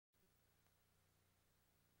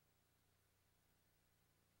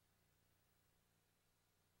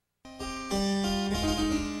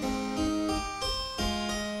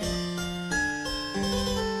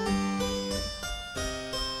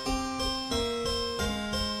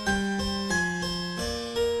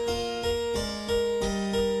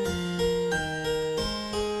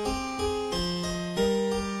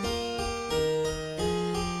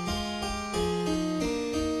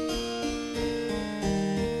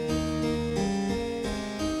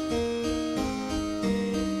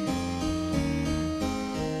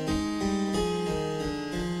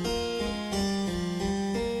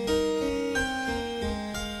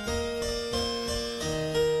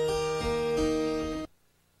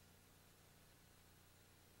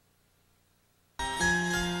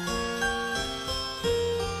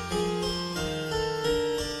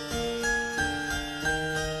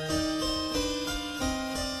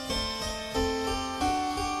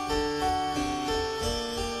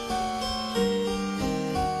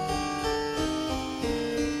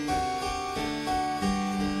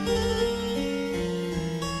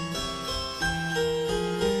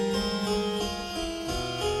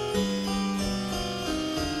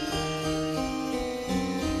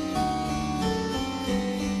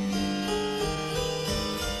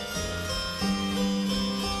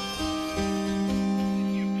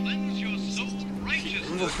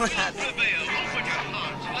rat. Prevail. Open your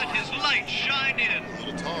hearts. Let his light shine in.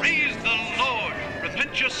 Praise the Lord.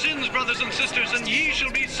 Repent your sins, brothers and sisters, and ye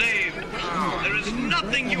shall be saved. There is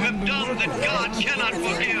nothing you have done that God cannot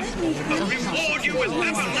forgive, but reward you with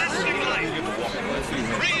everlasting life.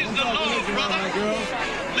 Praise the Lord, brother.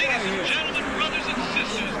 Ladies and gentlemen, brothers and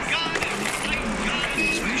sisters, God is great. God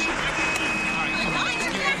is great.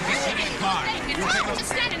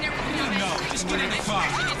 Just stand in there with me. No, just get in the car.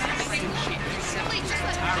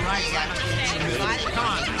 All right, come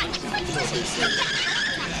on.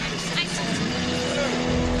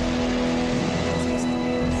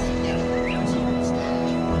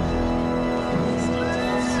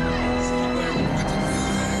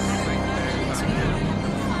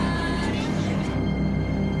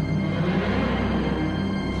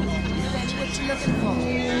 What you looking for?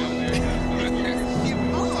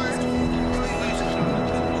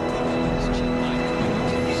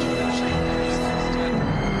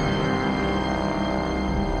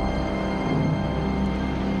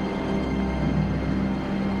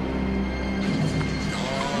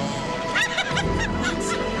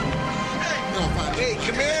 Hey,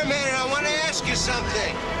 come here a minute. I want to ask you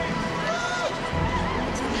something.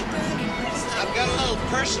 I've got a little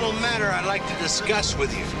personal matter I'd like to discuss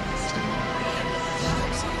with you.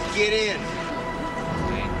 Get in.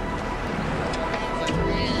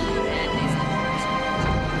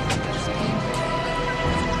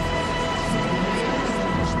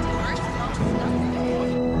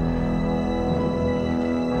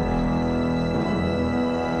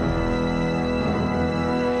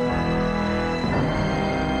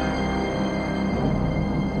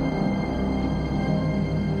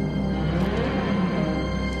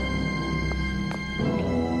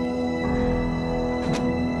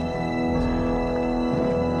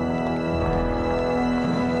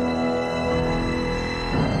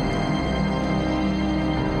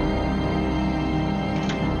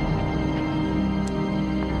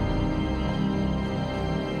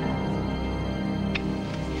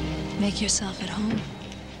 Make yourself at home.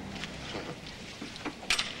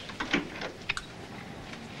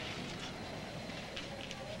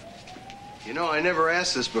 You know, I never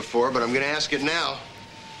asked this before, but I'm going to ask it now.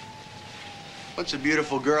 What's a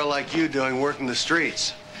beautiful girl like you doing working the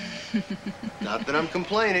streets? Not that I'm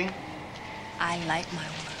complaining. I like my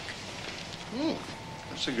work.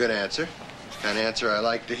 That's a good answer. The kind of answer I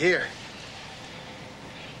like to hear.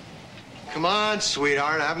 Come on,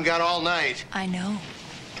 sweetheart. I haven't got all night. I know.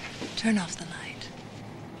 Turn off the light.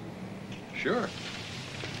 Sure.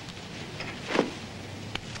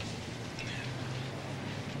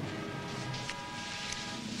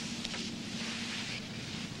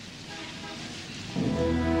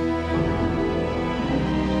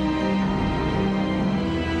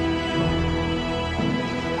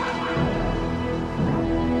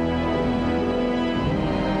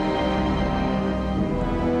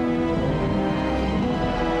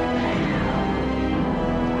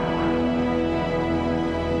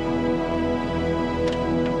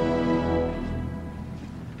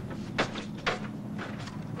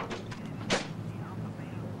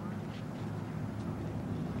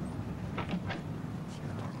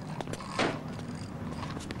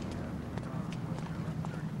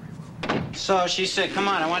 So she said, come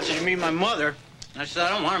on, I want you to meet my mother. And I said, I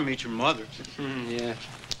don't want to meet your mother. Yeah.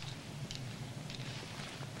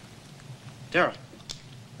 Daryl,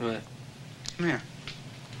 What? come here.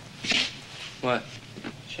 What?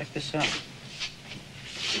 Check this out.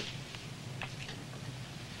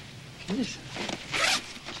 What is it?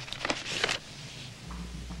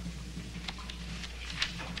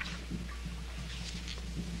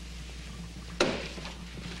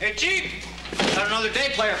 Hey, Chief! Got another day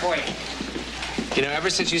player for you. You know, ever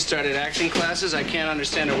since you started acting classes, I can't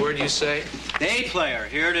understand a word you say. Day player,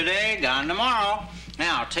 here today, gone tomorrow.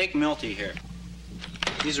 Now, take Milty here.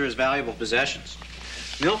 These are his valuable possessions.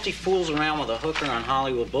 Milty fools around with a hooker on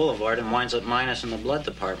Hollywood Boulevard and winds up minus in the blood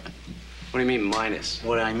department. What do you mean, minus?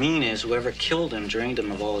 What I mean is, whoever killed him drained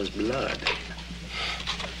him of all his blood.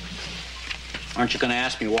 Aren't you going to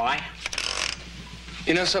ask me why?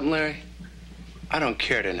 You know something, Larry? I don't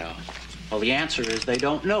care to know. Well, the answer is they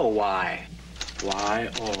don't know why. Why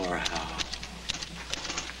or how.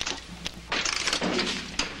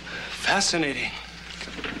 Fascinating.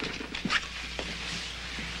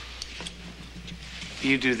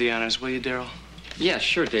 You do the honors, will you, Daryl? Yeah,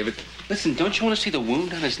 sure, David. Listen, don't you want to see the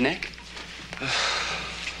wound on his neck?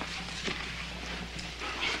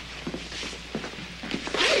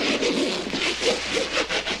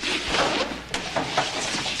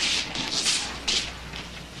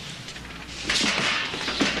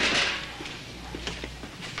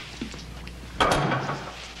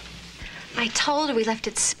 her we left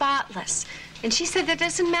it spotless. And she said that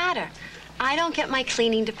doesn't matter. I don't get my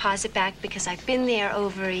cleaning deposit back because I've been there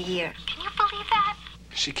over a year. Can you believe that?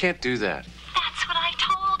 She can't do that. That's what I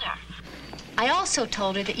told her. I also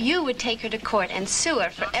told her that you would take her to court and sue her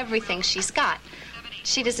for everything she's got.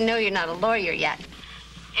 She doesn't know you're not a lawyer yet.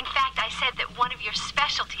 In fact, I said that one of your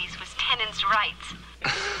specialties was tenants' rights.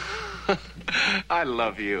 I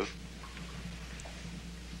love you.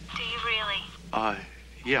 Do you really?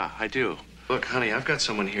 Yeah, I do. Look, honey, I've got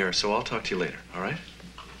someone here, so I'll talk to you later, all right?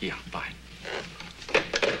 Yeah, bye.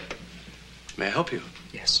 May I help you?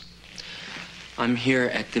 Yes. I'm here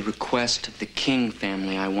at the request of the King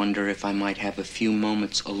family. I wonder if I might have a few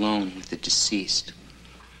moments alone with the deceased.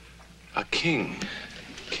 A king.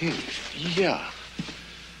 King. Yeah.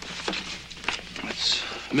 That's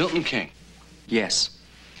Milton King. Yes.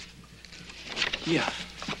 Yeah.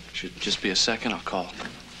 Should just be a second. I'll call.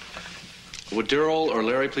 Would Daryl or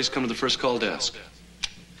Larry please come to the first call desk?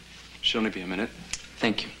 Should only be a minute.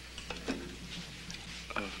 Thank you.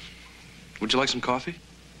 Would you like some coffee?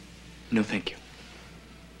 No, thank you.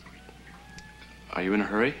 Are you in a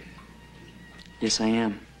hurry? Yes, I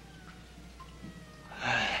am.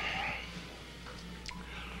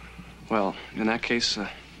 Well, in that case,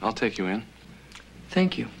 I'll take you in.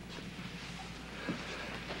 Thank you.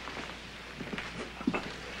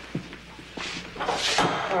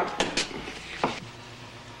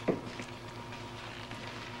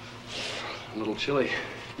 A little chilly.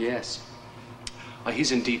 Yes.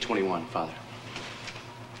 He's in D21, Father.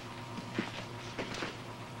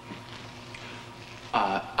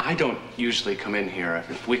 I don't usually come in here. I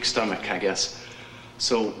have a weak stomach, I guess.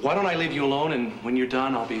 So why don't I leave you alone, and when you're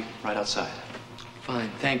done, I'll be right outside. Fine,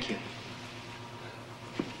 thank you.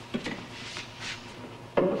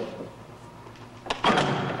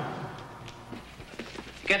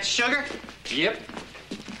 Get sugar? Yep.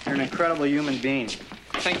 You're an incredible human being.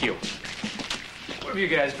 Thank you. Where have you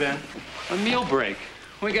guys been? A meal break.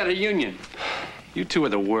 We got a union. You two are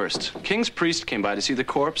the worst. King's priest came by to see the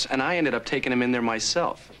corpse, and I ended up taking him in there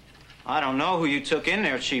myself. I don't know who you took in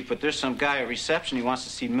there, Chief, but there's some guy at reception. He wants to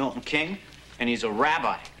see Milton King, and he's a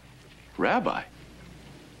rabbi. Rabbi?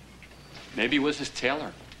 Maybe it was his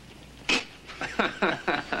tailor.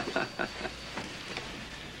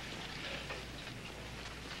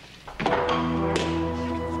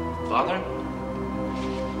 Father?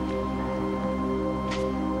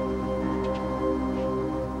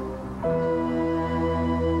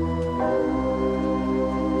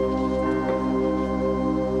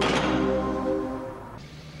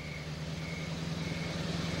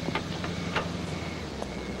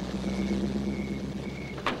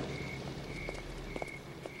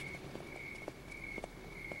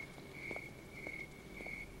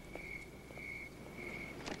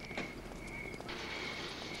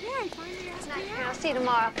 I'll see you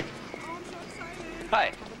tomorrow.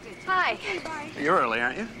 Hi. Hi. You're early,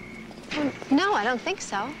 aren't you? No, I don't think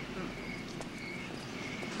so.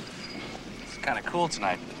 It's kind of cool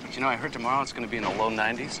tonight. But you know, I heard tomorrow it's going to be in the low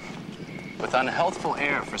 90s with unhealthful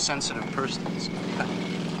air for sensitive persons.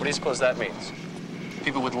 What do you suppose that means?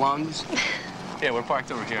 People with lungs? Yeah, we're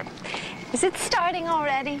parked over here. Is it starting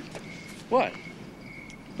already? What?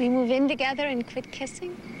 We move in together and quit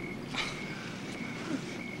kissing?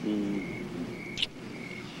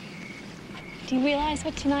 Do you realize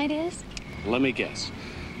what tonight is? Let me guess.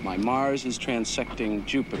 My Mars is transecting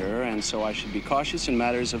Jupiter, and so I should be cautious in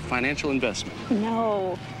matters of financial investment.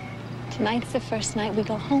 No. Tonight's the first night we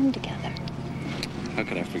go home together. How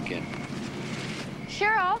could I forget?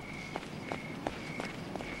 Cheryl,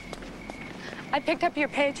 I picked up your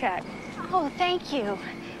paycheck. Oh, thank you.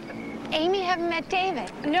 Amy haven't met David.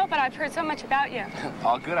 No, but I've heard so much about you.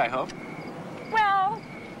 All good, I hope. Well,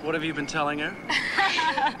 What have you been telling her?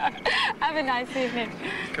 have a nice evening.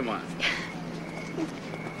 Come on.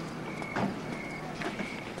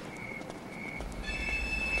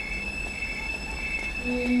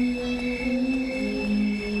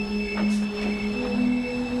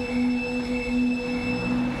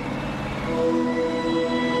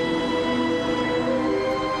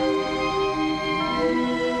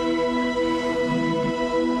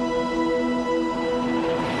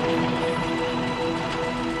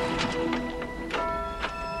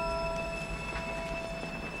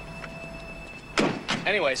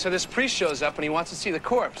 Anyway, so this priest shows up and he wants to see the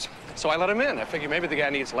corpse. So I let him in. I figure maybe the guy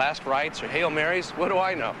needs last rites or Hail Marys. What do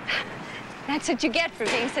I know? That's what you get for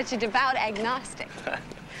being such a devout agnostic.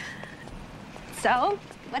 So,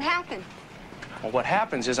 what happened? Well, what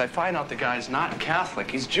happens is I find out the guy's not Catholic.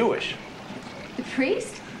 He's Jewish. The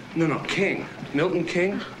priest? No, King. Milton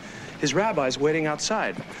King. His rabbi's waiting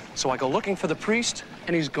outside. So I go looking for the priest,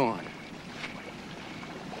 and he's gone.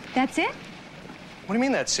 That's it? What do you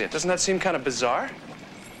mean that's it? Doesn't that seem kind of bizarre?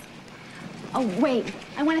 Oh, wait.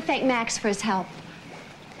 I want to thank Max for his help.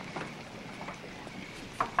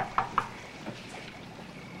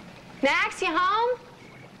 Max, you home?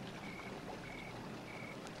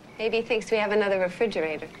 Maybe he thinks we have another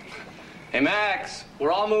refrigerator. Hey, Max,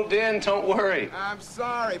 we're all moved in. Don't worry. I'm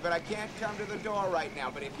sorry, but I can't come to the door right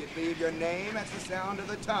now. But if you leave your name, that's the sound of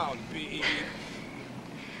the tone. Beep.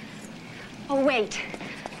 Oh, wait.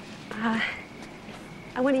 I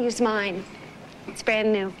want to use mine. It's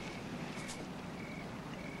brand new.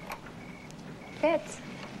 Fits.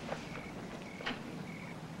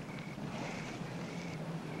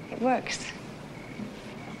 It works.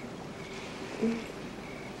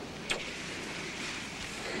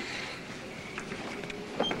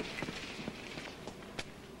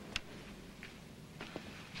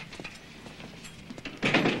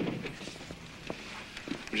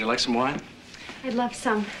 Would you like some wine? I'd love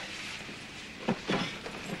some.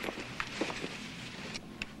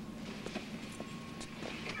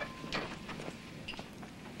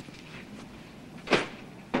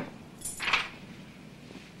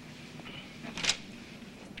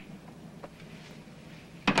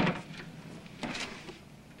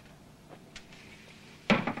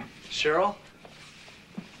 Cheryl?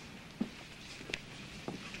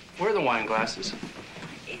 Where are the wine glasses?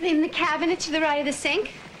 In the cabinet to the right of the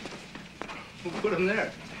sink. Who put them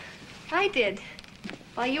there? I did.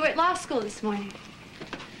 While you were at law school this morning.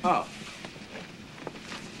 Oh.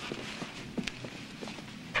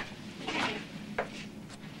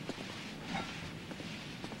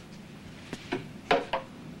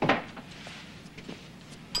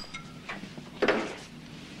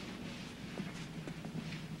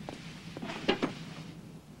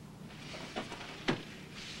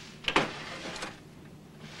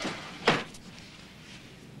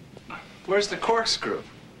 Where's the corkscrew?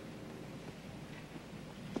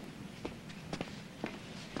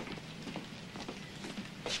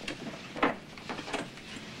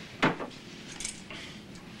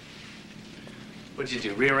 What'd you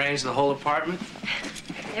do, rearrange the whole apartment?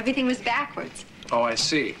 Everything was backwards. Oh, I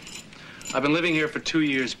see. I've been living here for 2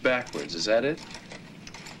 years backwards, is that it?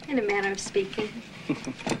 In a manner of speaking.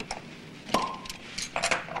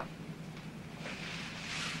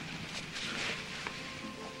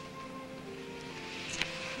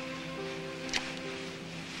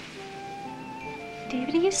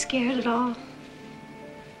 David, are you scared at all?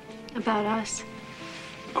 About us?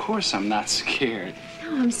 Of course I'm not scared.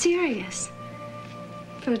 No, I'm serious.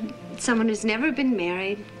 For someone who's never been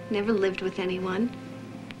married, never lived with anyone,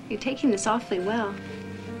 you're taking this awfully well.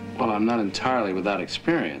 Well, I'm not entirely without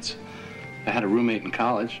experience. I had a roommate in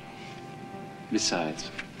college. Besides,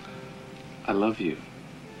 I love you.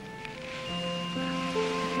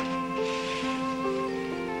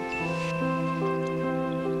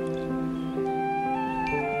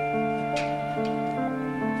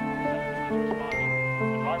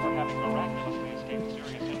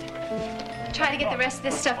 Try to get the rest of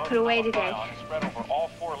this stuff put away today.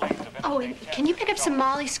 Oh, and can you pick up some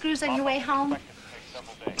Molly screws on your way home?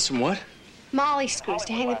 Some what? Molly screws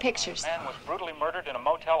to hang the pictures. A man was brutally murdered in a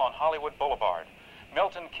motel on Hollywood Boulevard.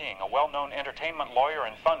 Milton King, a well-known entertainment lawyer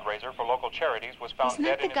and fundraiser for local charities, was found Isn't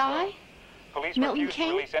dead that in the his guy? room. Police Milton refused King?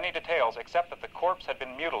 to release any details except that the corpse had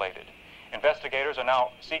been mutilated. Investigators are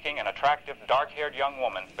now seeking an attractive, dark-haired young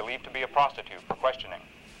woman believed to be a prostitute for questioning.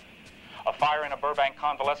 A fire in a Burbank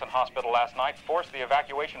convalescent hospital last night forced the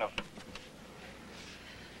evacuation of...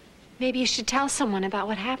 Maybe you should tell someone about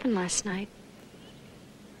what happened last night.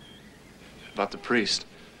 About the priest.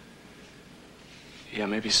 Yeah,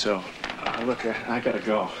 maybe so. Look, I gotta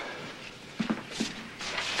go.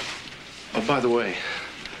 Oh, by the way,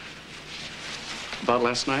 about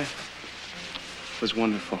last night, it was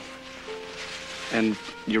wonderful. And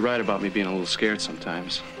you're right about me being a little scared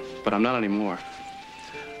sometimes, but I'm not anymore.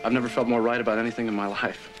 I've never felt more right about anything in my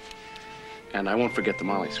life. And I won't forget the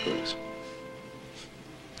Molly screws.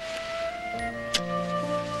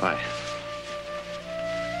 Bye.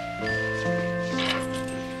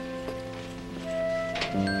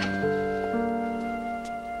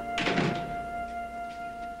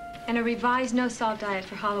 And a revised no-salt diet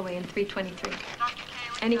for Holloway in 323.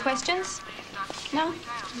 Any questions? No?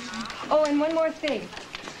 Oh, and one more thing.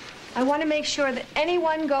 I want to make sure that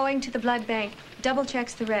anyone going to the blood bank double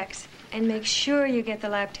checks the recs and make sure you get the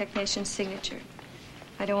lab technician's signature.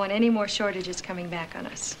 I don't want any more shortages coming back on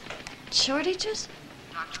us. Shortages?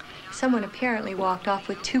 Someone apparently walked off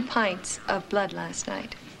with 2 pints of blood last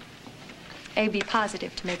night. AB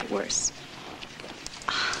positive to make it worse.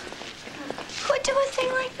 Who'd do a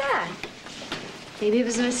thing like that? Maybe it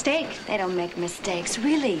was a mistake. They don't make mistakes,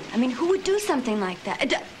 really. I mean, who would do something like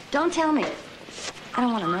that? Don't tell me. I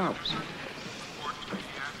don't want to know.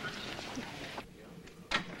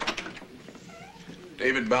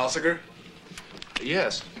 David Balsiger?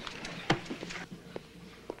 Yes.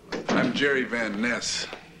 I'm Jerry Van Ness.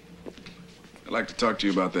 I'd like to talk to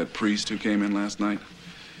you about that priest who came in last night.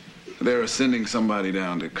 They're sending somebody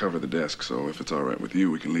down to cover the desk, so if it's all right with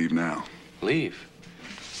you, we can leave now. Leave?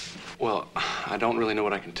 Well, I don't really know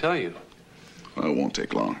what I can tell you. Well, it won't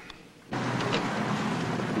take long.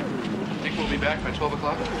 Think we'll be back by 12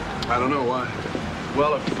 o'clock? I don't know why.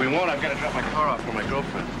 Well, if we won't, I've got to drop my car off for my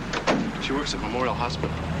girlfriend. She works at Memorial Hospital.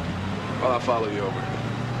 Well, I'll follow you over.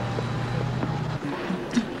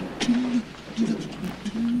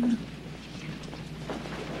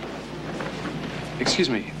 Excuse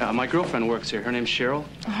me, my girlfriend works here. Her name's Cheryl.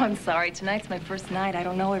 Oh, I'm sorry. Tonight's my first night. I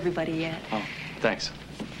don't know everybody yet. Oh, thanks.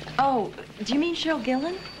 Oh, do you mean Cheryl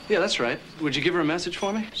Gillen? Yeah, that's right. Would you give her a message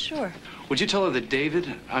for me? Sure. Would you tell her that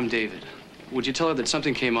I'm David. Would you tell her that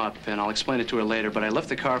something came up, and I'll explain it to her later, but I left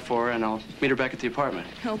the car for her, and I'll meet her back at the apartment.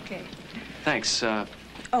 Okay. Thanks,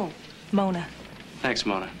 Oh, Mona. Thanks,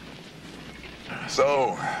 Mona.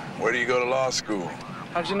 So, where do you go to law school?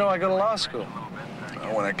 How'd you know I go to law school?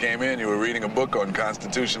 Well, when I came in, you were reading a book on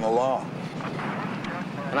constitutional law.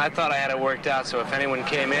 And I thought I had it worked out, so if anyone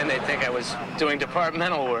came in, they'd think I was doing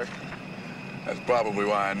departmental work. That's probably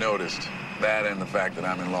why I noticed. That and the fact that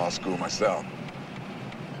I'm in law school myself.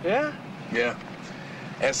 Yeah? Yeah.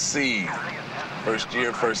 SC. First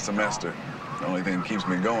year, first semester. The only thing that keeps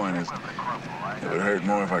me going is it would hurt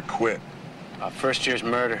more if I quit. First year's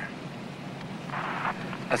murder.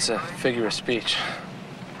 That's a figure of speech.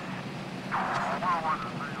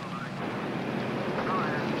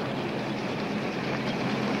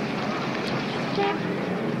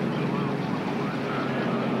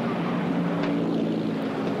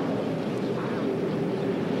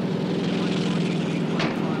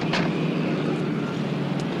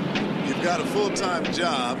 You've got a full-time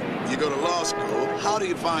job, you go to law school. How do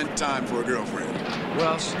you find time for a girlfriend?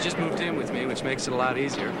 Well, she just moved in with me, which makes it a lot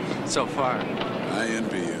easier so far. I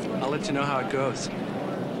envy you. I'll let you know how it goes.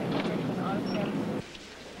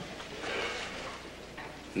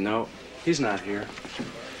 No, he's not here.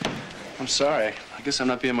 I'm sorry. I guess I'm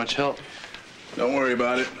not being much help. Don't worry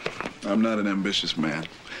about it. I'm not an ambitious man.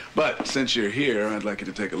 But since you're here, I'd like you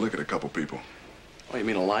to take a look at a couple people. Oh, you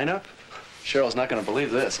mean a lineup? Cheryl's not going to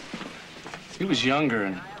believe this. He was younger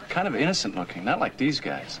and kind of innocent looking, not like these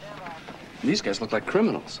guys. These guys look like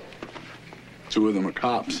criminals. Two of them are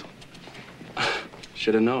cops.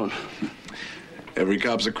 Should have known. Every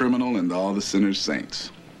cop's a criminal and all the sinners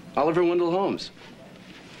saints. Oliver Wendell Holmes.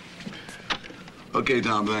 Okay,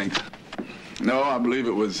 Tom, thanks. No, I believe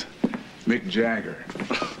it was Mick Jagger.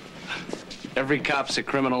 Every cop's a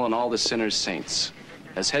criminal and all the sinners saints.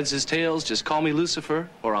 As heads as tails, just call me Lucifer,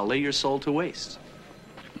 or I'll lay your soul to waste.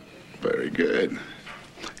 Very good.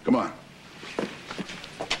 Come on.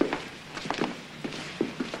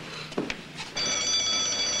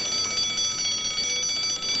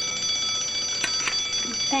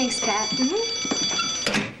 Thanks, Pat.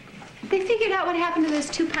 They figured out what happened to those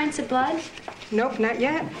 2 pints of blood? Nope, not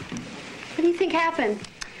yet. What do you think happened?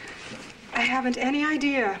 I haven't any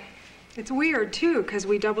idea. It's weird, too, because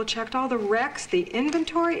we double-checked all the wrecks, the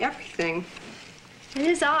inventory, everything. It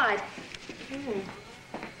is odd.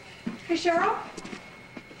 Hey, Cheryl?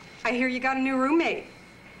 I hear you got a new roommate.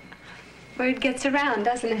 Word gets around,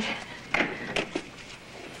 doesn't it?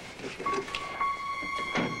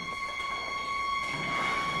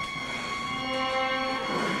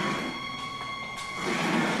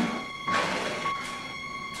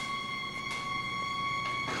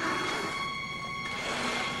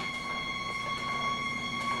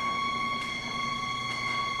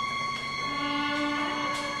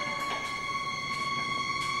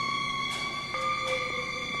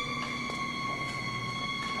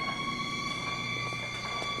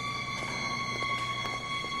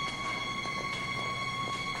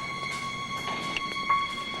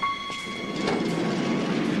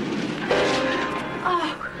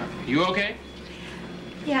 You okay?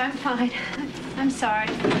 Yeah, I'm fine. I'm sorry.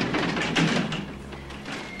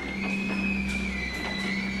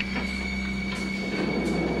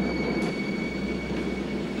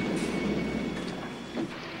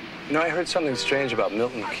 You know, I heard something strange about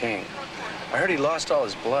Milton King. I heard he lost all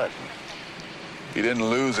his blood. He didn't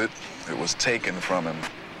lose it. It was taken from him.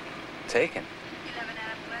 Taken?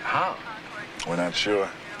 How? We're not sure.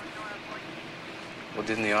 Well,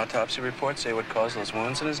 didn't the autopsy report say what caused those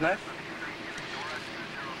wounds in his neck?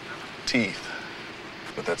 Teeth.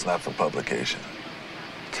 But that's not for publication.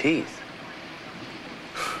 Teeth?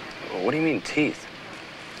 What do you mean, teeth?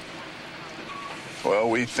 Well,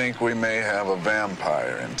 we think we may have a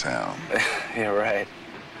vampire in town. You're right.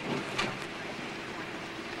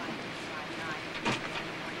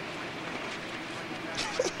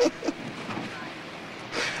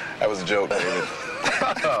 That was a joke, David.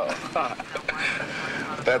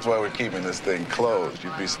 That's why we're keeping this thing closed.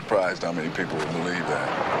 You'd be surprised how many people would believe that.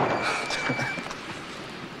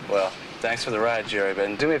 Well, thanks for the ride, Jerry,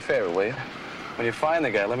 but do me a favor, will you? When you find the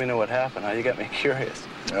guy, let me know what happened. You got me curious.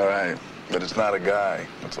 All right, but it's not a guy.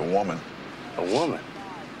 It's a woman. A woman?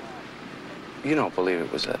 You don't believe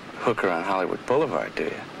it was a hooker on Hollywood Boulevard, do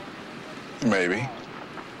you? Maybe.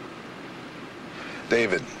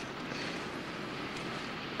 David,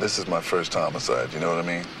 this is my first homicide, you know what I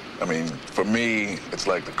mean? I mean, for me, it's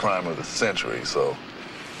like the crime of the century, so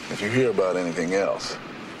if you hear about anything else,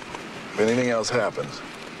 if anything else happens,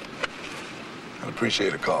 I'd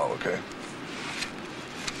appreciate a call, okay?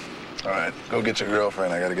 All right, go get your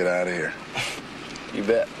girlfriend. I gotta get out of here. You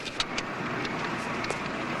bet.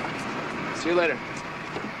 See you later.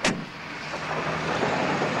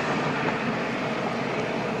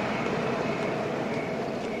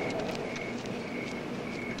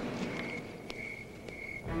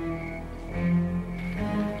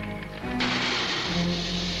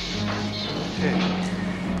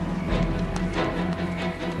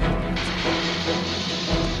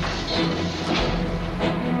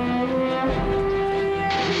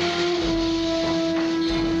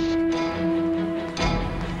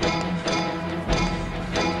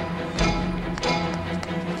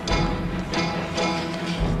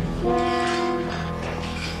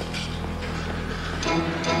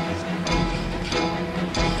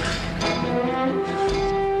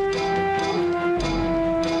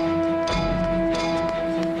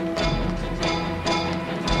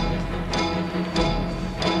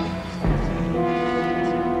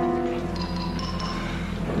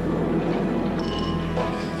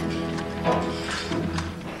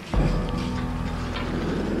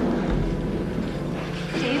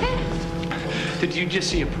 Did you just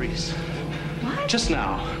see a priest? What? Just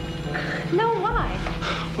now. No, why?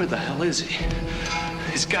 Where the hell is he?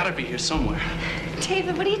 He's got to be here somewhere.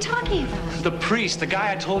 David, what are you talking about? The priest, the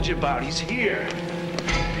guy I told you about, he's here.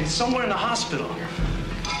 He's somewhere in the hospital.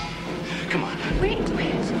 Come on. Wait.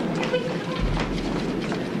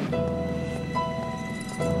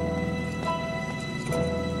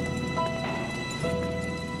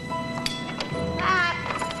 Pat!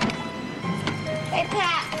 Hey,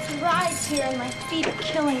 Pat, some rides here and my feet are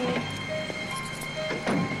killing me.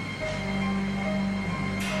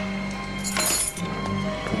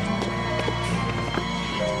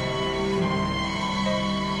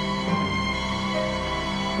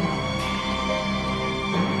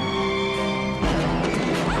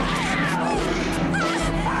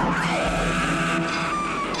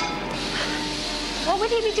 What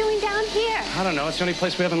would he be doing down here? I don't know. It's the only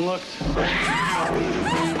place we haven't looked.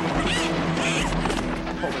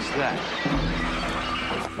 What was that?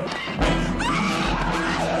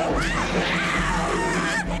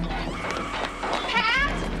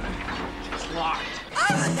 Pat! It's locked.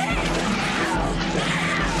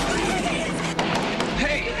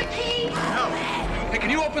 Hey! The key! No. Hey, can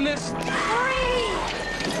you open this? Hurry!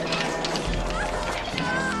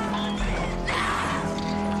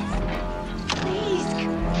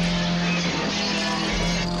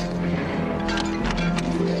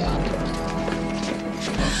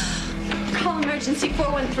 Call emergency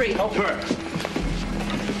 413. Help her.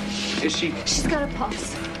 Is she? She's got a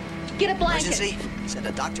pulse. Get a blanket. Emergency? Send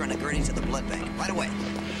a doctor and a gurney to the blood bank. Right away.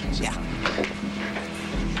 Yeah.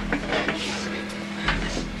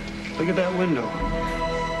 Look at that window.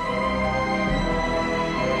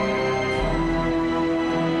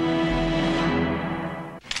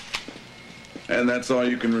 And that's all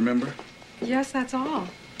you can remember? Yes, that's all.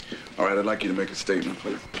 All right, I'd like you to make a statement,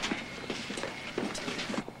 please.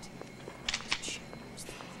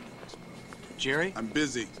 Jerry? I'm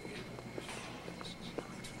busy.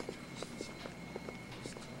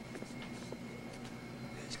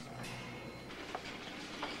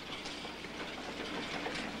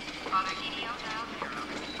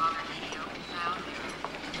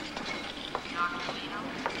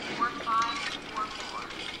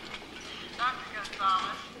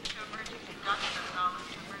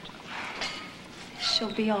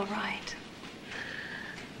 She'll be all right.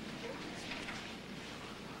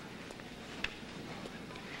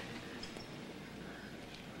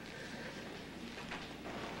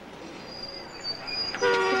 But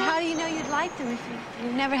how do you know you'd like them if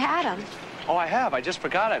you've never had them? Oh, I have. I just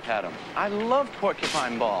forgot I've had them. I love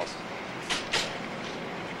porcupine balls.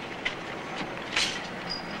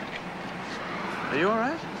 Are you all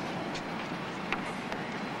right?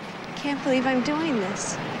 Can't believe I'm doing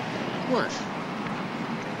this. What?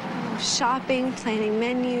 Oh, shopping, planning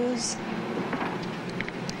menus.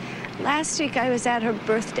 Last week I was at her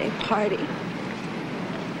birthday party.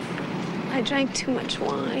 I drank too much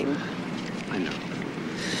wine. I know.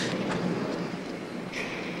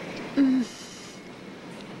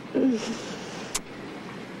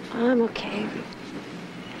 I'm okay.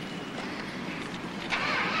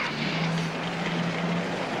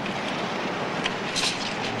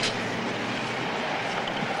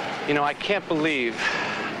 You know, I can't believe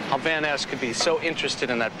how Van Ness could be so interested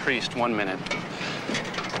in that priest 1 minute.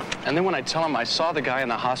 And then when I tell him I saw the guy in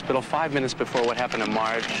the hospital 5 minutes before what happened to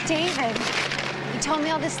Marge. David, you told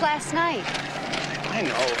me all this last night. I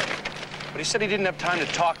know. But he said he didn't have time to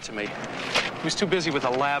talk to me. He was too busy with a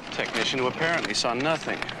lab technician who apparently saw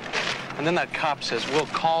nothing. And then that cop says, we'll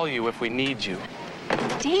call you if we need you.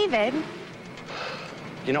 David?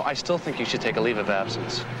 You know, I still think you should take a leave of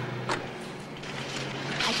absence.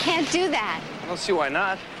 I can't do that. I don't see why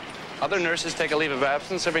not. Other nurses take a leave of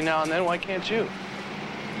absence every now and then. Why can't you?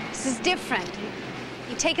 This is different.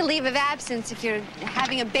 You take a leave of absence if you're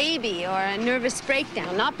having a baby or a nervous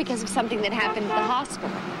breakdown, not because of something that happened at the hospital.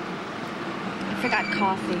 I forgot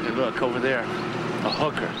coffee. Hey, look, over there. A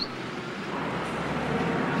hooker.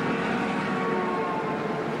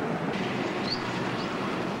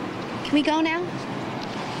 Can we go now?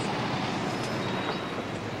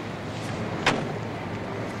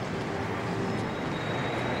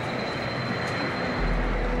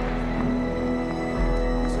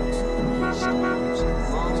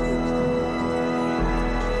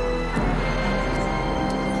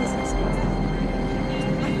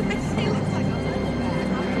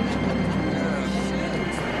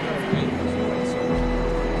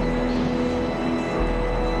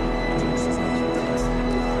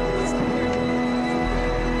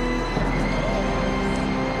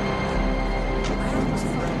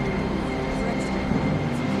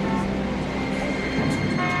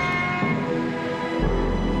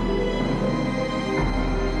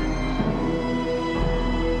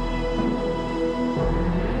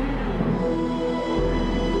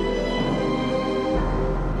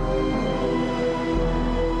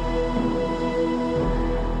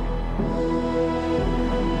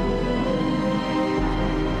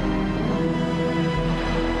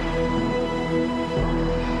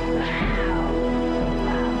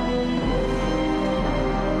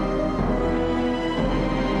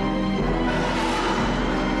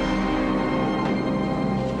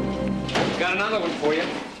 Got another one for you.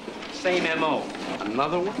 Same M.O.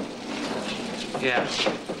 Another one? Yeah,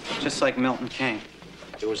 just like Milton King.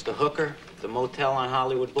 There was the hooker, the motel on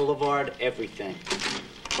Hollywood Boulevard, everything.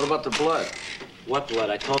 What about the blood? What blood?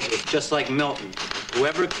 I told you, it's just like Milton.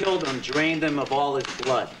 Whoever killed him drained him of all his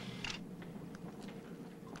blood.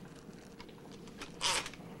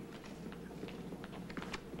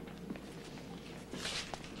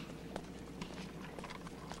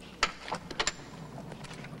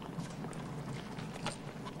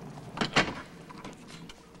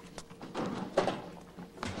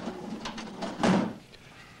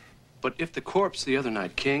 But if the corpse the other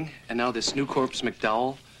night, King, and now this new corpse,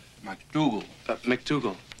 McDowell...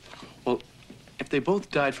 McDougal. Well, if they both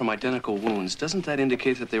died from identical wounds, doesn't that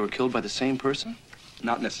indicate that they were killed by the same person?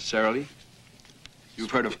 Not necessarily. You've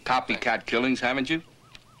heard of copycat killings, haven't you?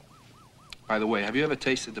 By the way, have you ever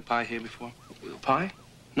tasted the pie here before? Pie?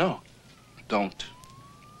 No. Don't.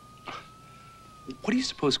 What do you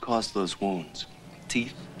suppose caused those wounds?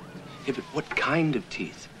 Teeth. Yeah, but what kind of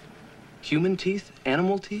teeth? Human teeth?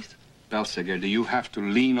 Animal teeth? Belsiger, do you have to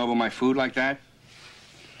lean over my food like that?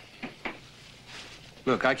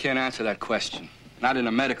 Look, I can't answer that question. Not in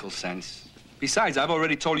a medical sense. Besides, I've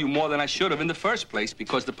already told you more than I should have in the first place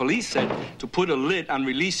because the police said to put a lid on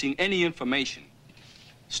releasing any information.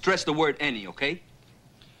 Stress the word any, okay?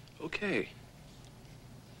 Okay.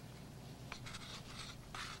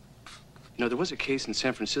 You know, there was a case in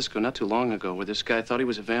San Francisco not too long ago where this guy thought he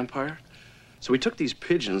was a vampire. So he took these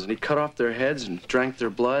pigeons and he cut off their heads and drank their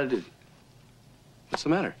blood. What's the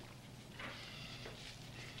matter?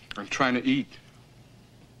 I'm trying to eat.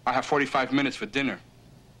 I have 45 minutes for dinner.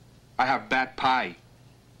 I have bad pie.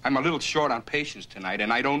 I'm a little short on patience tonight,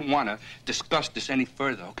 and I don't want to discuss this any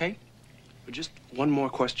further, okay? But just one more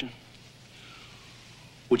question.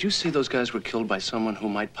 Would you say those guys were killed by someone who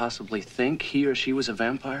might possibly think he or she was a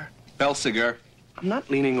vampire? Belsiger. I'm not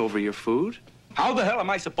leaning over your food. How the hell am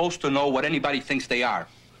I supposed to know what anybody thinks they are?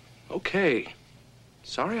 Okay.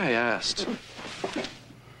 Sorry I asked.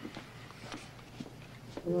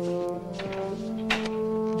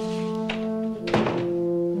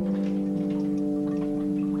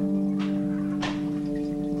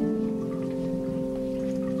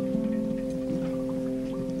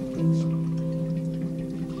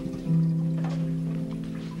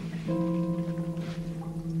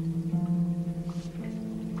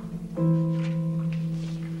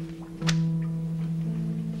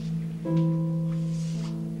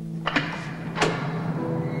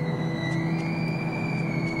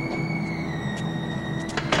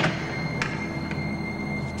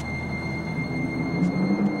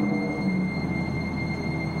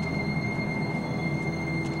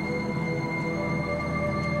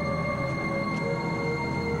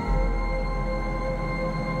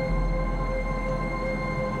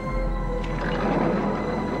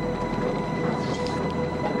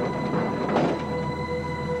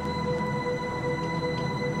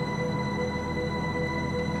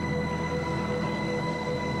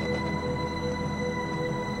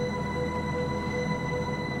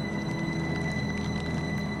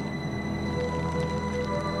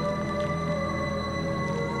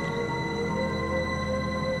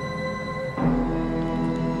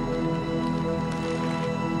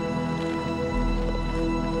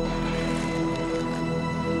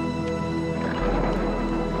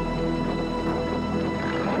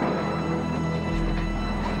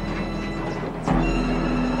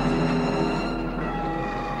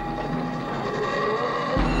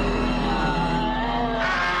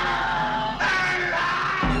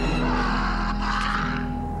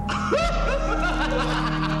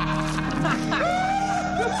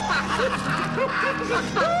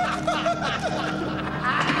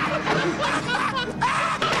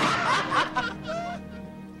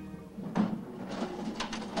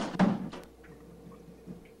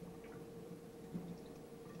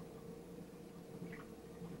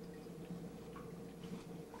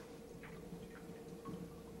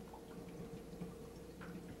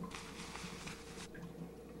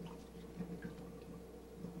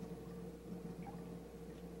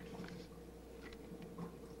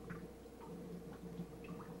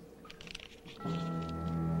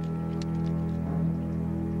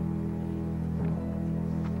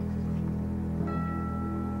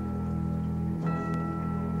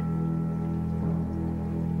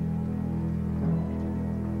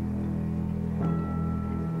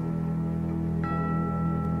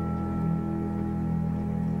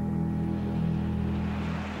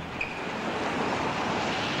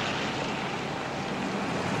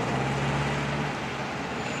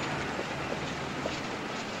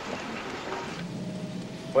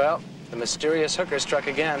 Well, the mysterious hooker struck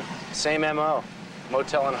again. Same M.O.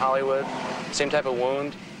 Motel in Hollywood, same type of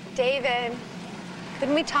wound. David,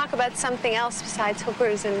 couldn't we talk about something else besides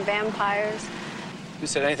hookers and vampires? Who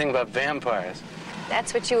said anything about vampires?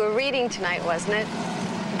 That's what you were reading tonight, wasn't it?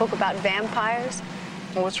 A book about vampires?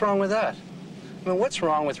 Well, what's wrong with that? I mean, what's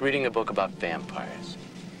wrong with reading a book about vampires?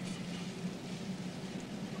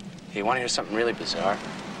 Hey, you want to hear something really bizarre?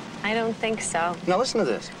 I don't think so. Now, listen to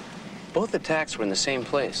this. Both attacks were in the same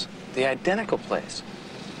place, the identical place.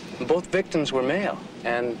 Both victims were male.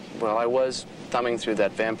 And, well, I was thumbing through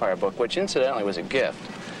that vampire book, which incidentally was a gift.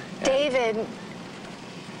 David,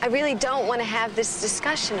 I really don't want to have this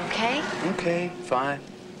discussion, okay? Okay, fine.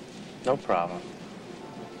 No problem.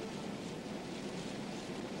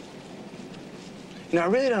 You know, I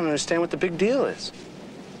really don't understand what the big deal is.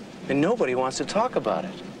 And nobody wants to talk about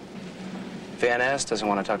it. Van Ness doesn't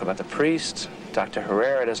want to talk about the priest. Dr.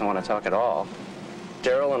 Herrera doesn't want to talk at all.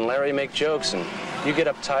 Daryl and Larry make jokes, and you get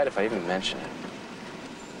uptight if I even mention it.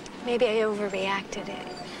 Maybe I overreacted.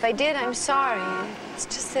 If I did, I'm sorry. It's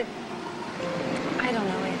just that, I don't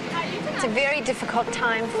know, it's a very difficult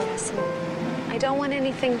time for us, and I don't want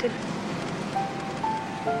anything to...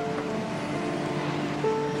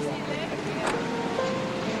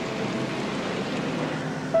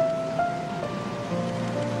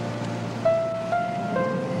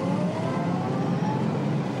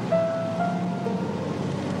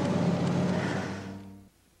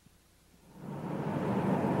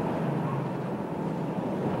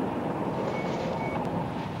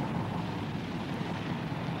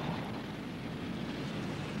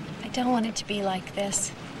 I don't want it to be like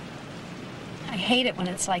this. I hate it when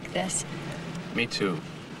it's like this. Me too.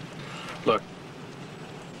 Look,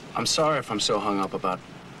 I'm sorry if I'm so hung up about...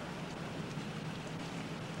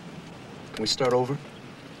 Can we start over?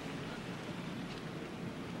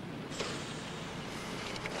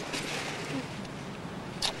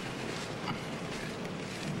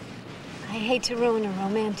 I hate to ruin a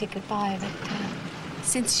romantic goodbye, but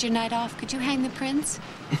since it's your night off, could you hang the prints?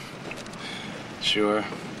 Sure.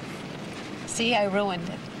 See, I ruined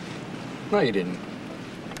it. No, you didn't.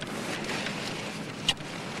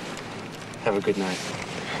 Have a good night.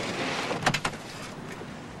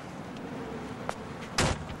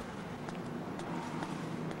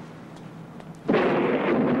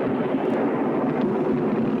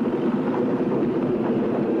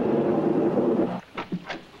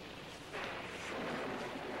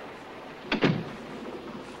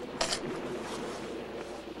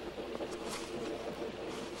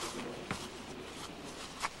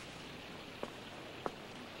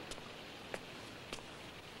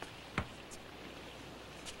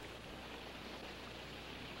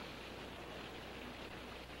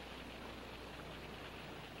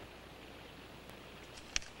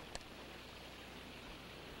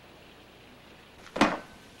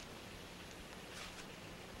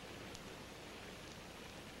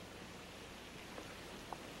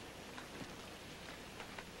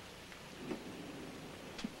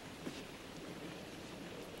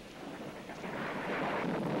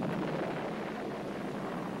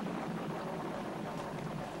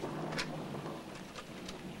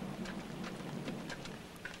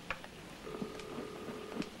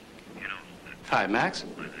 Hi, Max?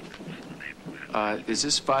 Is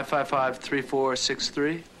this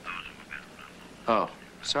 555-3463? Oh,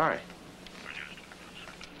 sorry.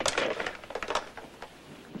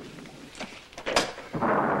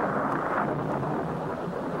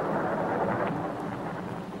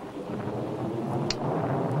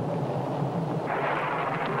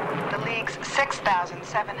 The League's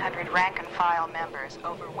 6,700 rank-and-file members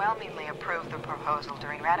overwhelmingly approved the proposal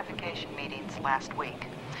during ratification meetings last week.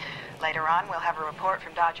 Later on, we'll have a report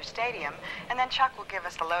from Dodger Stadium, and then Chuck will give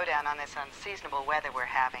us the lowdown on this unseasonable weather we're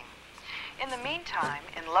having. In the meantime,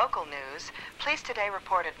 in local news, police today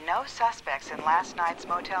reported no suspects in last night's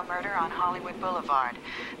motel murder on Hollywood Boulevard,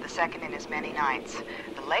 the second in as many nights.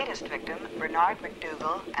 The latest victim, Bernard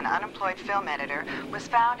McDougal, an unemployed film editor, was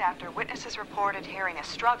found after witnesses reported hearing a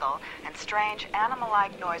struggle and strange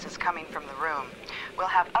animal-like noises coming from the room. We'll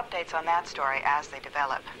have updates on that story as they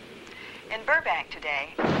develop. In Burbank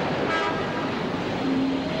today...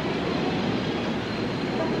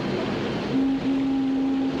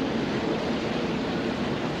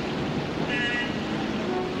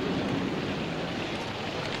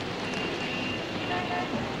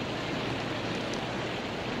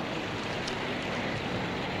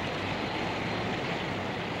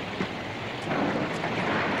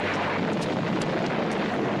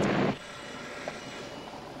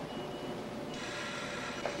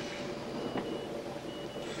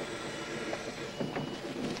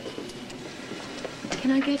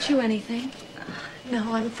 Can I get you anything?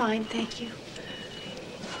 No, I'm fine, thank you.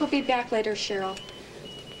 We'll be back later, Cheryl.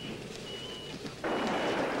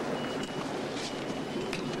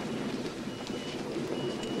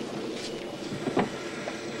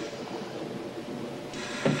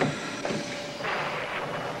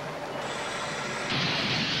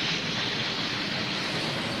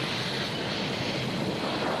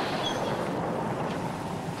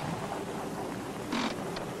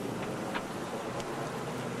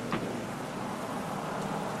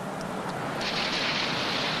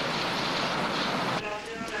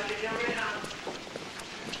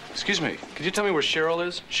 Excuse me, could you tell me where Cheryl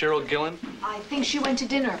is? Cheryl Gillen? I think she went to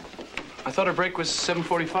dinner. I thought her break was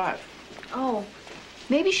 7:45. Oh,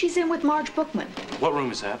 maybe she's in with Marge Bookman. What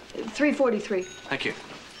room is that? 343. Thank you.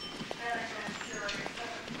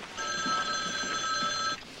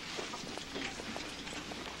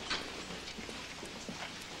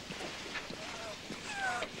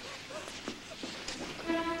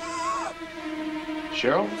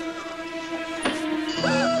 Cheryl?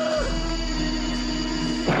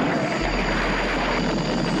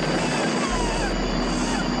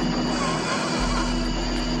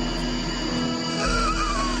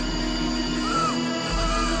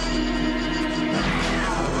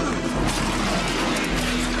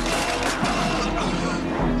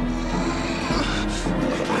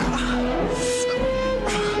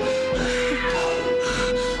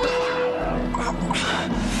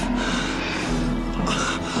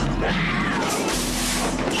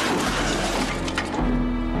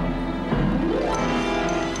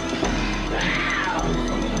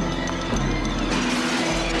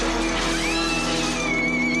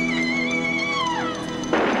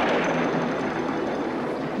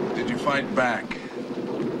 Fight back.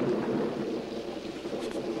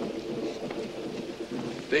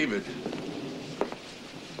 David.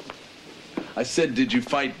 I said, did you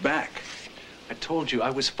fight back? I told you, I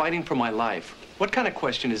was fighting for my life. What kind of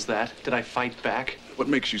question is that? Did I fight back? What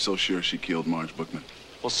makes you so sure she killed Marge Bookman?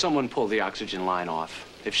 Well, someone pulled the oxygen line off.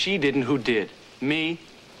 If she didn't, who did? Me?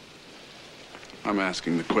 I'm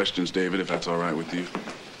asking the questions, David, if that's all right with you.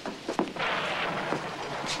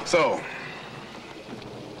 So,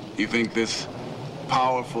 you think this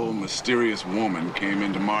powerful, mysterious woman came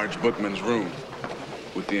into Marge Bookman's room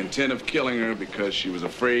with the intent of killing her because she was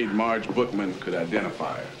afraid Marge Bookman could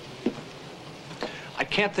identify her? I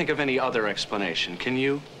can't think of any other explanation. Can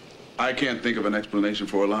you? I can't think of an explanation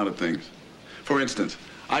for a lot of things. For instance,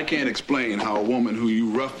 I can't explain how a woman who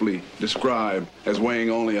you roughly describe as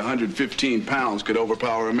weighing only 115 pounds could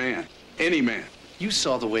overpower a man. Any man. You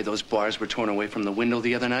saw the way those bars were torn away from the window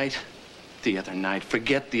the other night? The other night.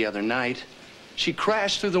 Forget the other night. She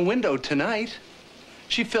crashed through the window tonight.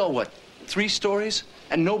 She fell, what, 3 stories?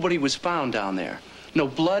 And nobody was found down there. No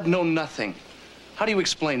blood, no nothing. How do you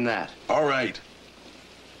explain that? All right.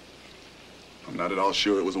 I'm not at all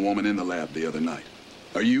sure it was a woman in the lab the other night.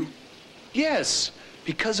 Are you? Yes,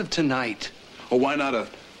 because of tonight. Or why not a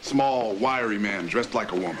small, wiry man dressed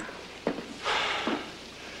like a woman?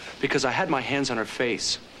 Because I had my hands on her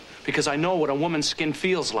face. Because I know what a woman's skin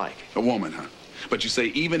feels like. A woman, huh? But you say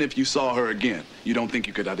even if you saw her again, you don't think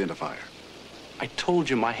you could identify her? I told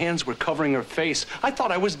you my hands were covering her face. I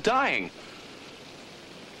thought I was dying.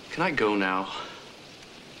 Can I go now?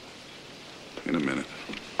 In a minute.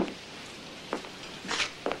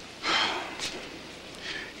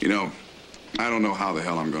 You know, I don't know how the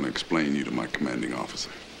hell I'm going to explain you to my commanding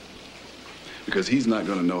officer. Because he's not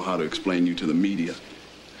going to know how to explain you to the media.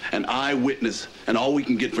 An eyewitness, and all we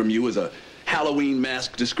can get from you is a Halloween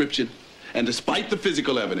mask description. And despite the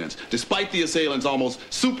physical evidence, despite the assailant's almost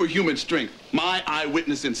superhuman strength, my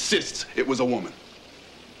eyewitness insists it was a woman.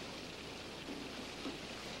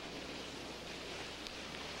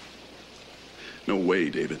 No way,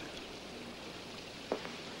 David.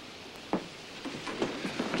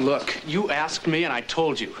 Look, you asked me and I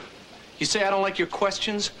told you. You say I don't like your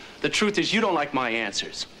questions? The truth is you don't like my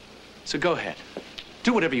answers. So go ahead.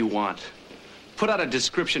 Do whatever you want. Put out a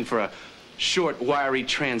description for a short, wiry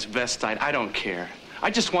transvestite. I don't care. I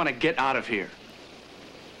just want to get out of here.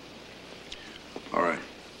 All right.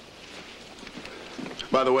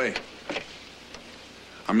 By the way,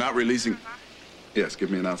 I'm not releasing... Yes, give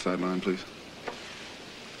me an outside line, please.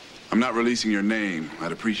 I'm not releasing your name.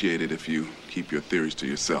 I'd appreciate it if you keep your theories to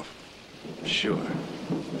yourself. Sure.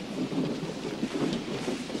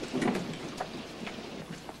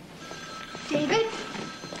 David?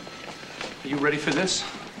 Are you ready for this?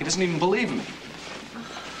 He doesn't even believe me.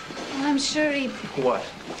 Well, I'm sure he What?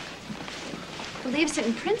 believes it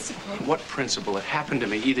in principle. What principle? It happened to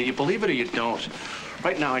me. Either you believe it or you don't.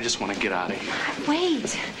 Right now, I just want to get out of here.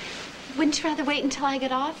 Wait. Wouldn't you rather wait until I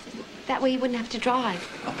get off? That way you wouldn't have to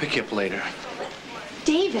drive. I'll pick you up later.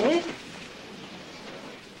 David?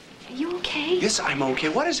 Are you okay? Yes, I'm okay.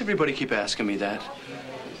 Why does everybody keep asking me that?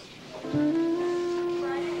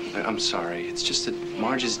 I'm sorry. It's just that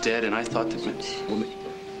Marge is dead, and I thought that... Well,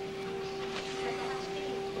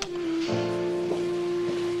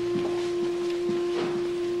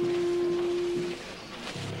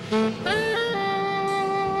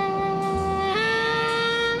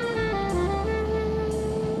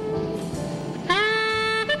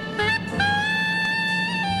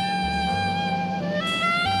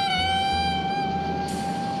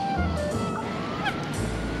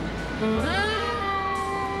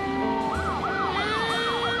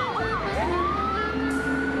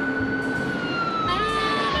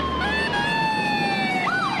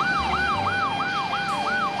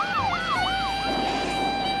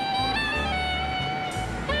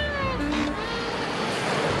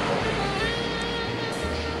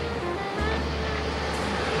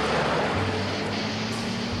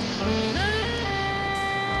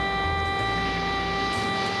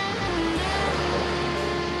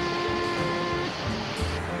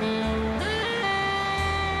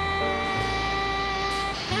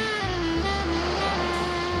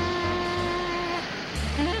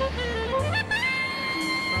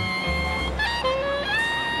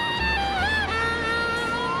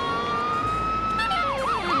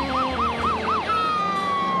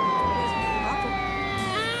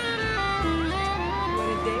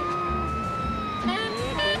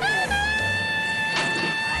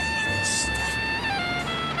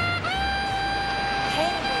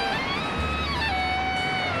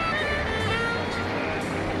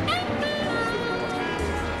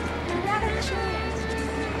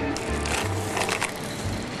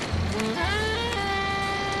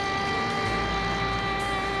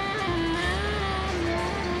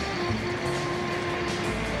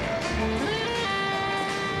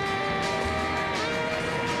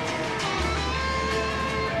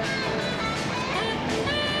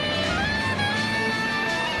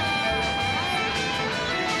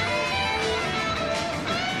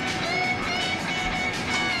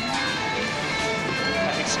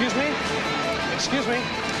 Excuse me? Excuse me?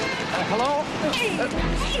 Hello?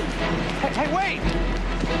 Hey, wait!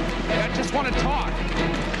 I just want to talk.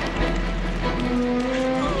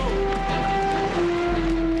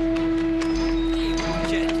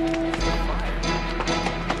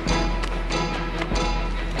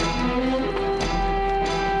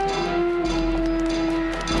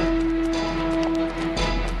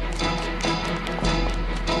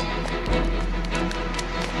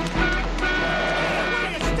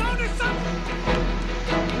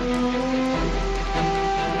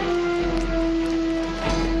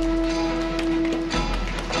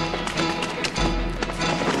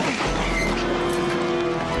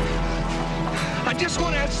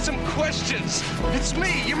 It's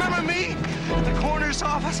me. You remember me? At the coroner's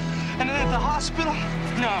office and then at the hospital?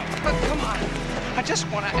 No. But come on. I just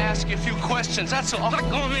want to ask you a few questions, that's all. Look,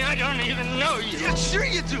 me, I don't even know you. Yeah, sure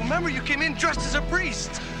you do. Remember, you came in dressed as a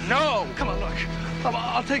priest. No. Come on, look.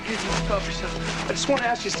 I'll take you to the coffee shop. I just want to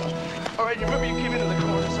ask you something. All right, you remember you came into the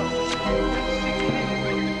coroner's office?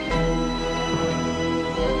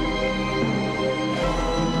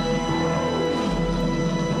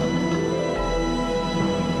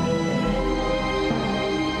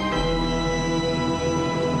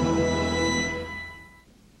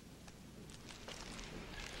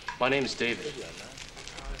 My name's David.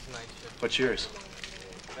 What's yours?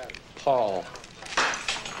 Paul.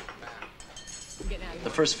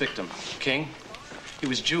 The first victim, King, he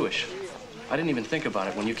was Jewish. I didn't even think about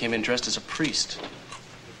it when you came in dressed as a priest.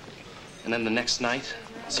 And then the next night,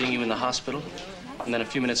 seeing you in the hospital, and then a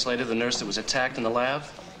few minutes later, the nurse that was attacked in the lab,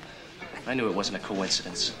 I knew it wasn't a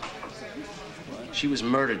coincidence. She was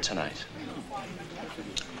murdered tonight.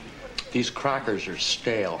 These crackers are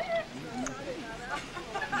stale.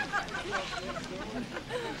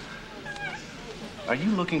 Are you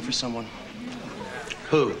looking for someone?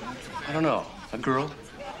 Who? I don't know. A girl?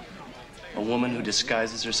 A woman who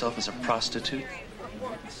disguises herself as a prostitute?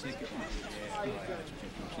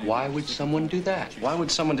 Why would someone do that? Why would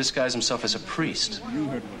someone disguise himself as a priest?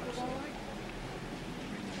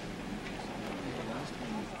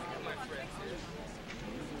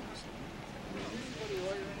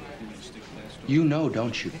 You know,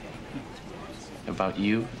 don't you? About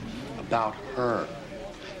you? About her.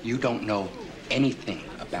 You don't know anything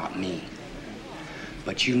about me.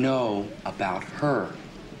 But you know about her,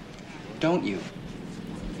 don't you?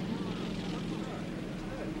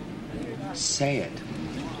 Say it.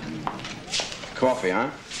 Coffee, huh?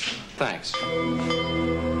 Thanks.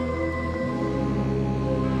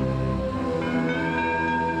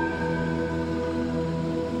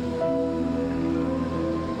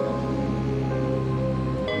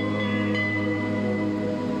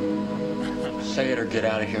 Say it or get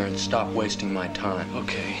out of here and stop wasting my time.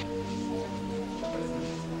 Okay.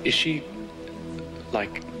 Is she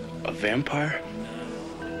like a vampire?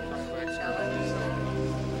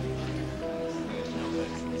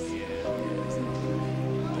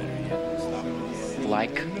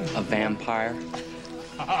 Like a vampire?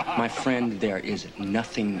 My friend, there is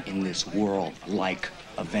nothing in this world like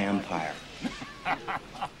a vampire.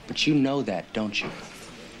 But you know that, don't you?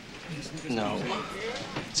 No,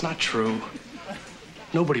 it's not true.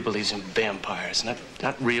 Nobody believes in vampires,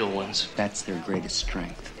 not real ones. That's their greatest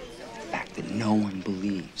strength, the fact that no one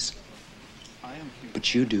believes.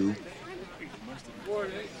 But you do.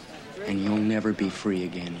 And you'll never be free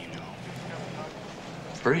again, you know.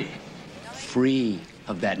 Free? Free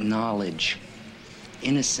of that knowledge.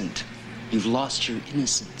 Innocent. You've lost your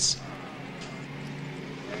innocence.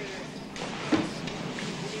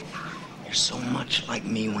 You're so much like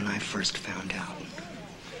me when I first found out.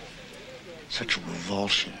 Such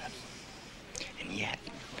revulsion. And yet,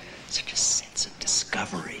 such a sense of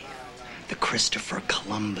discovery. The Christopher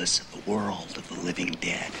Columbus of the world of the living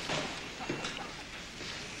dead.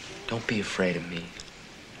 Don't be afraid of me.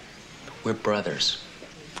 We're brothers.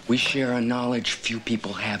 We share a knowledge few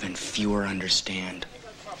people have and fewer understand.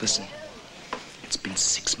 Listen, it's been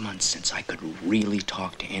 6 months since I could really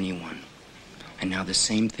talk to anyone. And now the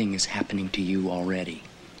same thing is happening to you already.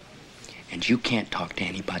 And you can't talk to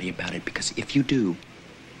anybody about it because if you do,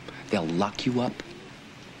 they'll lock you up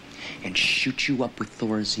and shoot you up with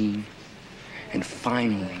Thorazine. And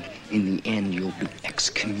finally, in the end, you'll be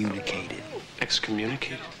excommunicated.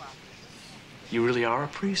 Excommunicated? You really are a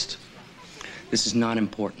priest? This is not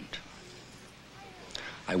important.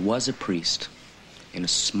 I was a priest in a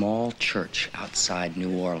small church outside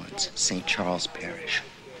New Orleans, St. Charles Parish.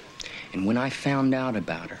 And when I found out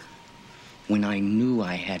about her, when I knew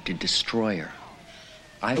I had to destroy her,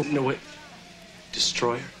 I... Oh, no, wait.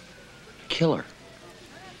 Destroy her? Kill her.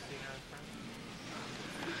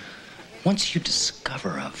 Once you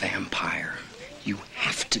discover a vampire, you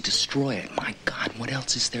have to destroy it. My God, what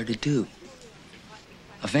else is there to do?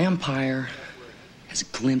 A vampire has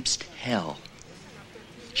glimpsed hell.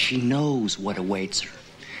 She knows what awaits her,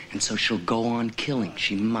 and so she'll go on killing.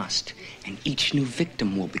 She must. And each new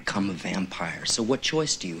victim will become a vampire. So what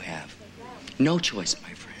choice do you have? No choice,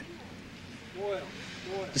 my friend.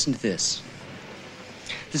 Listen to this.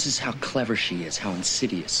 This is how clever she is, how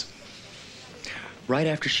insidious. Right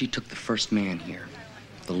after she took the first man here,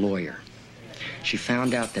 the lawyer, she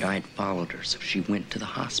found out that I had followed her, so she went to the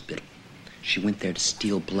hospital. She went there to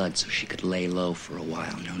steal blood so she could lay low for a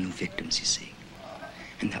while. No new victims, you see.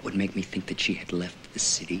 And that would make me think that she had left the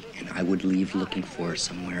city and I would leave looking for her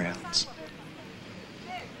somewhere else.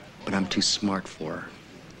 But I'm too smart for her.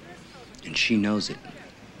 And she knows it.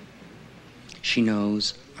 She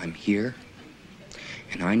knows I'm here,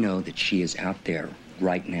 and I know that she is out there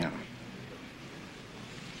right now.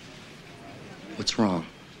 What's wrong?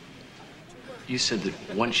 You said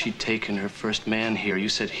that once she'd taken her first man here, you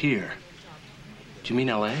said here. Do you mean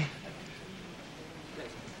L.A.?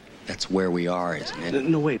 That's where we are, isn't it?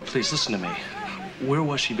 No, wait, please, listen to me. Where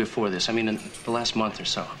was she before this? I mean, in the last month or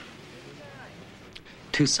so.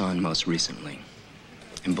 Tucson, most recently.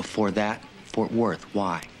 And before that, Fort Worth.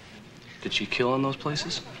 Why? Did she kill in those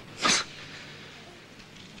places?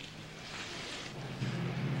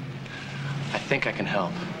 I think I can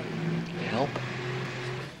help. Help?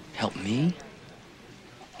 Help me?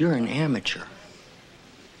 You're an amateur.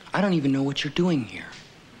 I don't even know what you're doing here.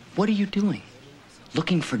 What are you doing?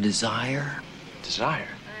 Looking for Desire? Desire?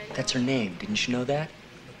 That's her name. Didn't you know that?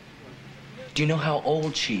 Do you know how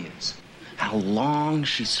old she is? How long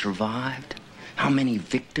she's survived? How many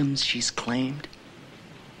victims she's claimed?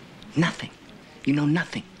 Nothing. You know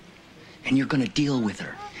nothing. And you're gonna deal with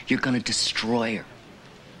her. You're gonna destroy her.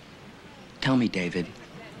 Tell me, David,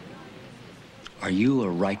 are you a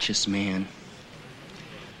righteous man?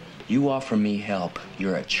 You offer me help,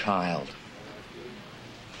 you're a child.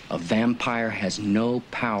 A vampire has no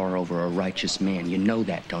power over a righteous man. You know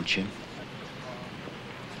that, don't you?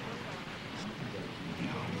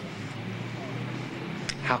 No.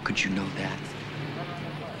 How could you know that?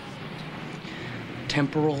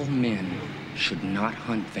 Temporal men should not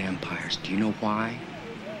hunt vampires. Do you know why?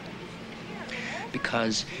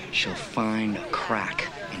 Because she'll find a crack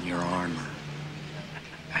in your armor.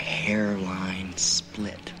 A hairline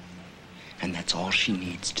split. And that's all she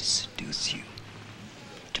needs to seduce you.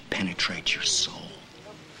 To penetrate your soul.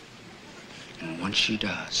 And once she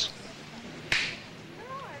does,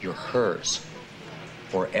 you're hers.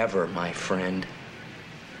 Forever, my friend.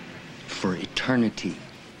 For eternity.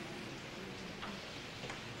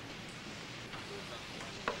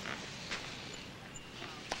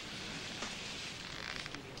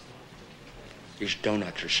 These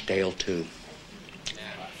donuts are stale, too. I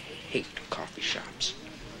hate coffee shops.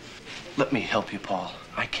 Let me help you, Paul.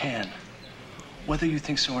 I can. Whether you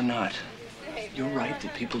think so or not. You're right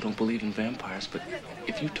that people don't believe in vampires, but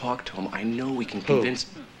if you talk to them, I know we can convince...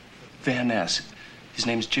 Van Ness. His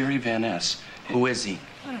name's Jerry Van Ness. Who is he?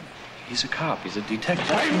 He's a cop. He's a detective.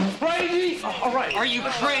 Are you crazy? All right. Are you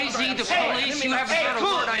crazy? The police? You haven't heard a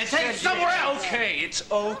word I said. Take somewhere else. Okay,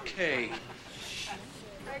 it's okay.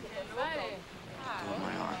 Oh,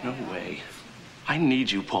 my arm. No way. I need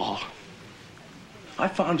you, Paul. I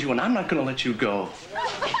found you, and I'm not going to let you go.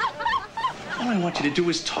 All I want you to do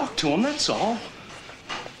is talk to him, that's all.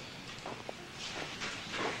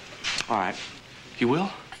 All right. You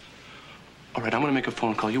will? All right, I'm going to make a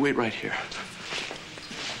phone call. You wait right here.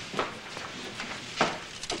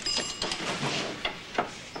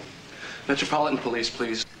 Metropolitan Police,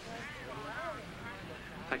 please.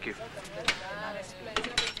 Thank you.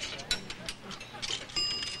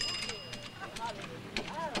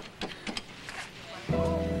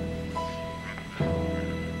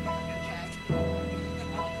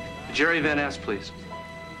 Jerry Van Ness, please.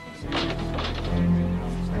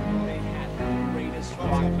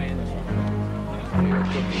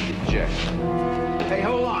 Check. Hey,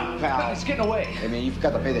 hold on, pal. It's getting away. I mean, you've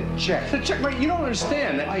got to pay the check. The check, right? You don't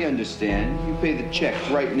understand. I understand. You pay the check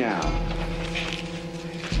right now.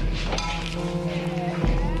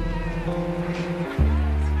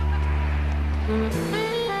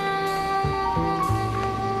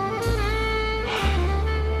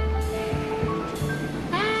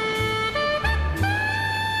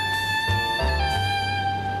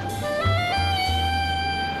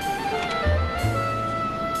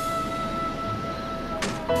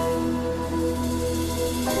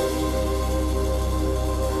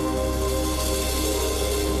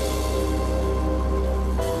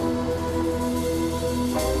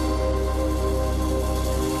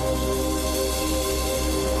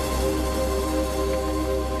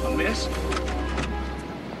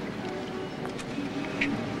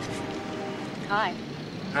 Hi.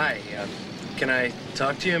 Hi. Can I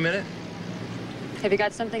talk to you a minute? Have you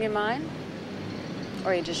got something in mind?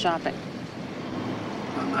 Or are you just shopping?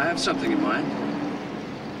 I have something in mind.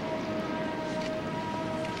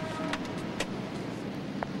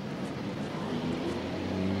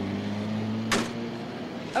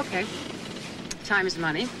 Okay. Time is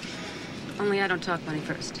money. Only I don't talk money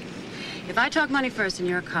first. If I talk money first and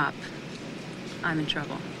you're a cop, I'm in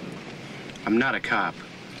trouble. I'm not a cop.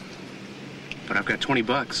 But I've got 20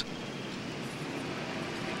 bucks.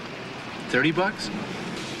 30 bucks?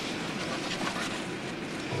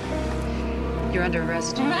 You're under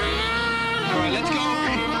arrest. All right, let's go.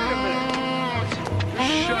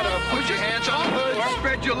 Shut up. Put your hands on her or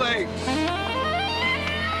spread your legs.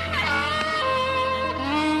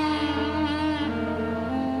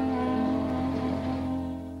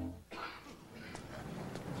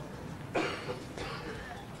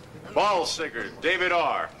 Ball sticker, David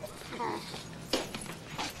R.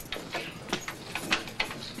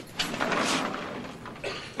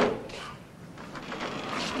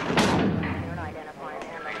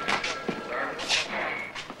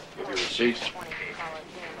 Give your receipts.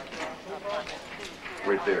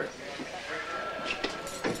 Right there.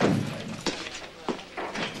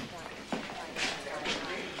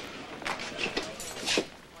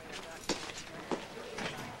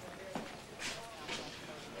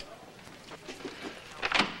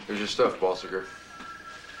 Here's your stuff, Balsiger.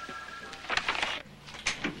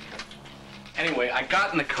 Anyway, I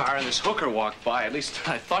got in the car and this hooker walked by. At least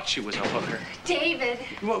I thought she was a hooker. David.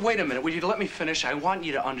 Wait a minute. Will you let me finish? I want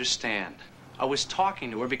you to understand. I was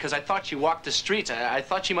talking to her because I thought she walked the streets. I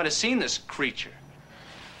thought she might have seen this creature.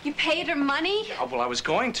 You paid her money? Oh, well, I was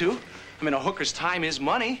going to. I mean, a hooker's time is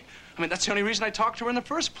money. I mean, that's the only reason I talked to her in the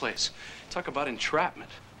first place. Talk about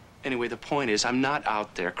entrapment. Anyway, the point is, I'm not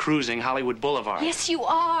out there cruising Hollywood Boulevard. Yes, you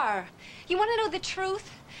are. You want to know the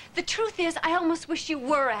truth? The truth is, I almost wish you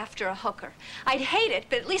were after a hooker. I'd hate it,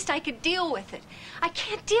 but at least I could deal with it. I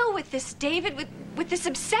can't deal with this, David, with this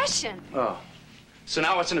obsession. Oh, so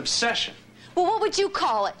now it's an obsession. Well, what would you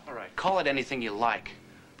call it? All right, call it anything you like.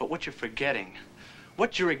 But what you're forgetting,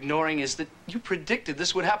 what you're ignoring is that you predicted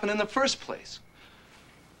this would happen in the first place.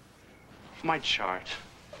 My chart.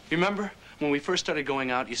 You remember? When we first started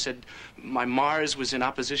going out, you said my Mars was in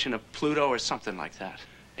opposition of Pluto or something like that.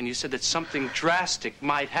 And you said that something drastic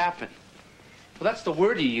might happen. Well, that's the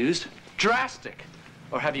word you used, drastic.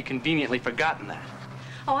 Or have you conveniently forgotten that?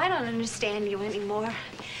 Oh, I don't understand you anymore.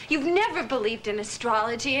 You've never believed in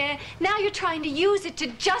astrology, and now you're trying to use it to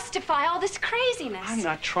justify all this craziness. I'm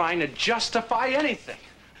not trying to justify anything.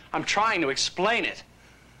 I'm trying to explain it.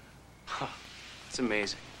 It's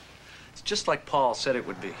amazing. It's just like Paul said it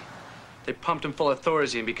would be. They pumped him full of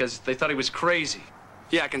Thorazine because they thought he was crazy.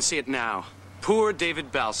 Yeah, I can see it now. Poor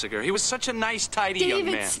David Balsiger. He was such a nice, tidy young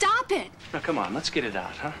man. David, stop it! Now, come on, let's get it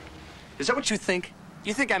out, huh? Is that what you think?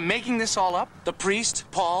 You think I'm making this all up? The priest,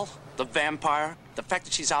 Paul, the vampire, the fact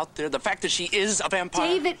that she's out there, the fact that she is a vampire?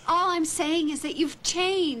 David, all I'm saying is that you've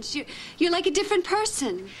changed. You're like a different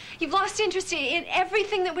person. You've lost interest in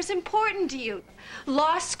everything that was important to you.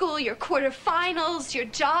 Law school, your quarterfinals, your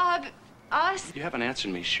job, us. You haven't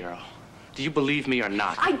answered me, Cheryl. Do you believe me or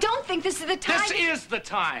not? I don't think this is the time. This is the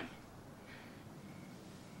time!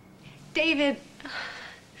 David,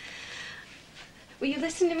 will you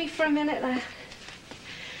listen to me for a minute?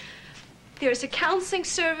 There's a counseling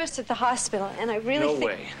service at the hospital, and I really think... No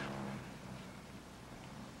way.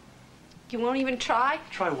 You won't even try?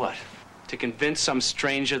 Try what? To convince some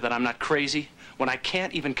stranger that I'm not crazy when I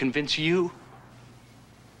can't even convince you?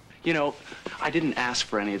 You know, I didn't ask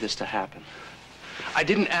for any of this to happen. I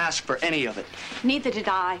didn't ask for any of it. Neither did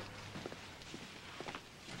I.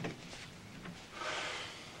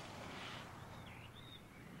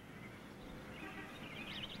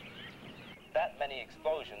 That many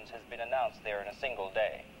explosions has been announced there in a single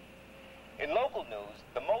day. In local news,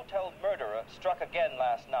 the motel murderer struck again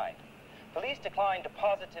last night. Police declined to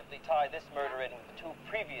positively tie this murder in with the 2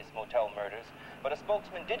 previous motel murders, but a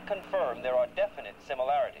spokesman did confirm there are definite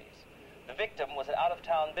similarities. The victim was an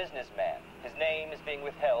out-of-town businessman. His name is being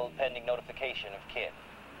withheld pending notification of kin.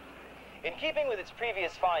 In keeping with its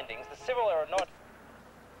previous findings, the civil aeronautic...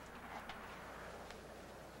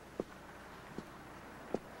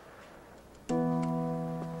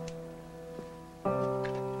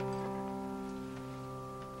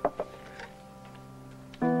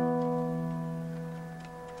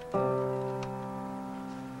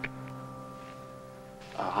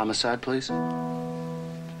 Homicide, please?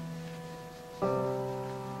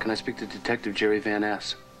 Can I speak to Detective Jerry Van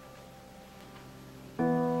Ness?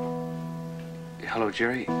 Hello,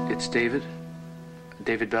 Jerry. It's David.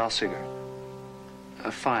 David Balsiger.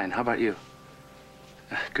 Fine. How about you?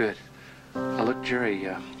 Good. Look, Jerry,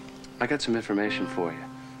 I got some information for you.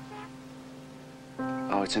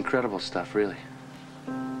 Oh, it's incredible stuff, really.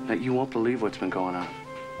 Now, you won't believe what's been going on.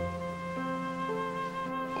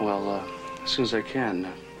 Well, as soon as I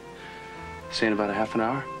can. Say in about a half an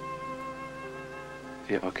hour?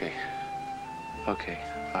 Yeah, okay. Okay,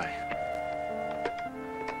 bye.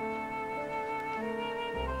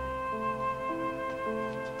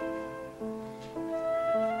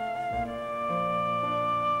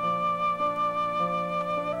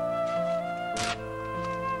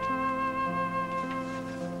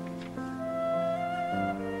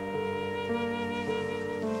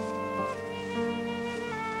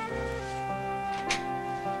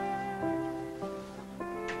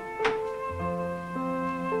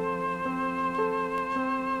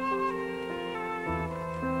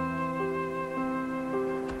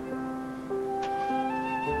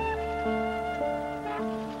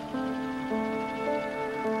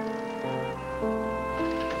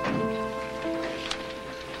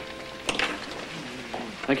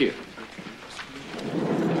 Thank you.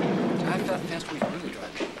 Drive that fast when you really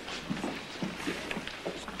drive.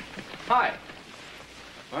 Hi.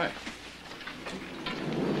 Hi.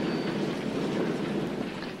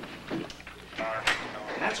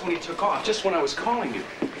 That's when he took off, just when I was calling you.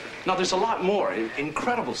 Now, there's a lot more.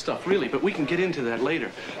 Incredible stuff, really, but we can get into that later.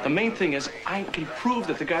 The main thing is I can prove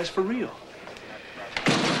that the guy's for real.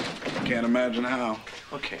 Can't imagine how.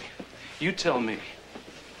 Okay, you tell me.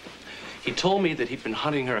 He told me that he'd been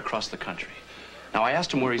hunting her across the country. Now, I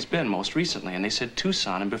asked him where he's been most recently, and they said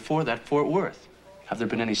Tucson, and before that, Fort Worth. Have there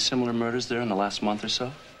been any similar murders there in the last month or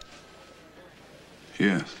so?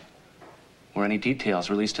 Yes. Were any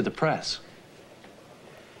details released to the press?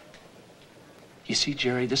 You see,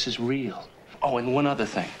 Jerry, this is real. Oh, and one other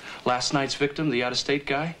thing. Last night's victim, the out-of-state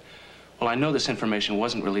guy? Well, I know this information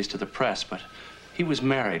wasn't released to the press, but he was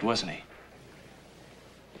married, wasn't he?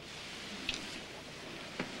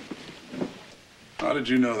 How did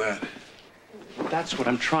you know that? That's what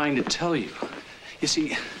I'm trying to tell you. You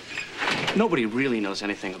see, nobody really knows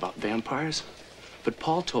anything about vampires. But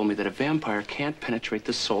Paul told me that a vampire can't penetrate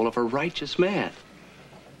the soul of a righteous man.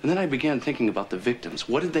 And then I began thinking about the victims.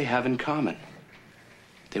 What did they have in common?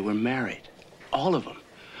 They were married. All of them.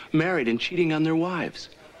 Married and cheating on their wives.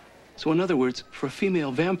 So in other words, for a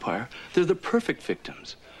female vampire, they're the perfect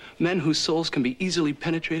victims. Men whose souls can be easily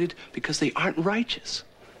penetrated because they aren't righteous.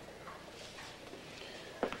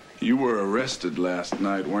 You were arrested last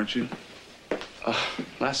night, weren't you?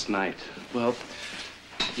 Last night? Well,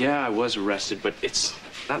 yeah, I was arrested, but it's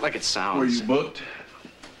not like it sounds. Were you booked?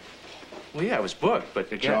 Well, yeah, I was booked,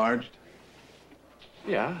 but again... Charged?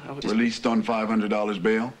 Yeah, I was... Released on $500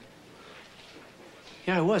 bail?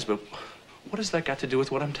 Yeah, I was, but what has that got to do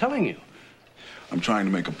with what I'm telling you? I'm trying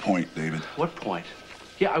to make a point, David. What point?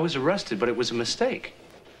 Yeah, I was arrested, but it was a mistake.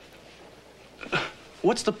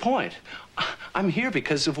 What's the point? I'm here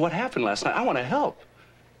because of what happened last night. I want to help.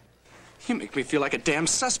 You make me feel like a damn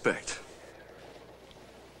suspect.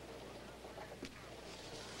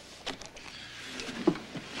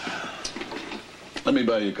 Let me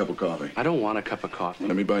buy you a cup of coffee. I don't want a cup of coffee.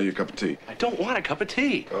 Let me buy you a cup of tea. I don't want a cup of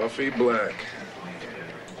tea. Coffee black.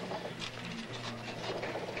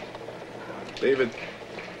 David,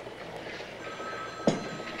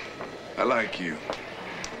 I like you.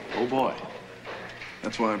 Oh, boy.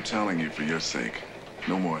 That's why I'm telling you, for your sake.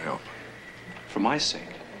 No more help. For my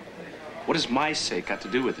sake? What does my sake got to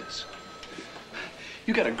do with this?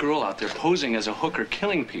 You got a girl out there posing as a hooker,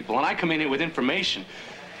 killing people, and I come in here with information.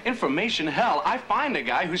 Information? Hell, I find a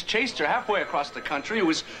guy who's chased her halfway across the country, who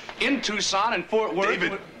was in Tucson and Fort Worth.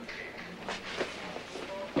 David!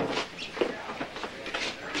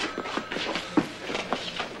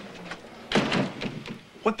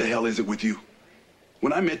 What the hell is it with you?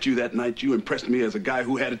 When I met you that night, you impressed me as a guy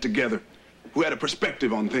who had it together, who had a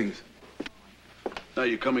perspective on things. Now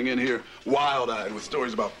you're coming in here wild-eyed with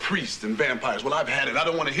stories about priests and vampires. Well, I've had it. I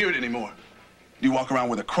don't want to hear it anymore. Do you walk around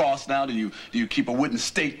with a cross now? Do you keep a wooden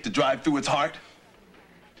stake to drive through its heart?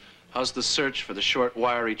 How's the search for the short,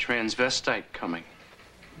 wiry transvestite coming?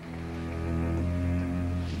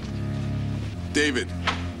 David.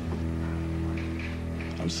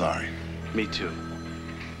 I'm sorry. Me too.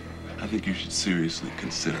 I think you should seriously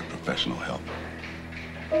consider professional help.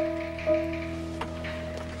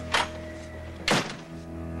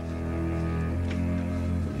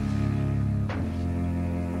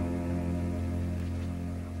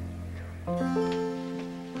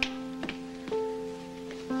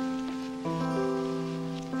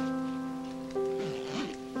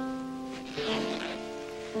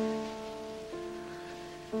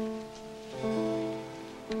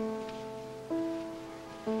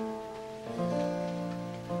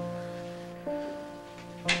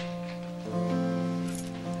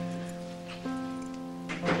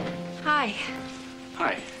 Hi.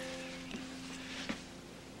 Hi.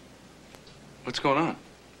 What's going on?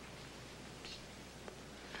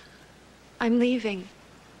 I'm leaving.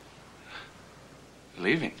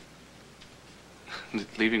 Leaving?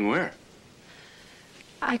 Leaving where?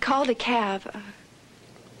 I called a cab.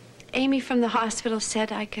 Amy from the hospital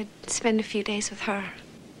said I could spend a few days with her.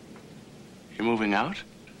 You're moving out?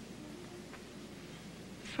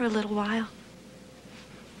 For a little while.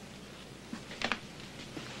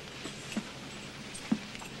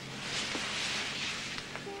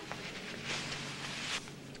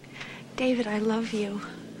 David, I love you.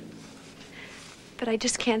 But I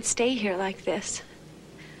just can't stay here like this.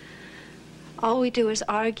 All we do is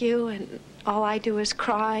argue, and all I do is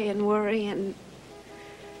cry and worry, and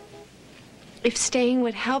if staying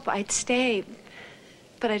would help, I'd stay.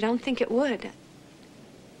 But I don't think it would.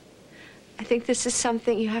 I think this is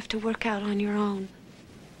something you have to work out on your own.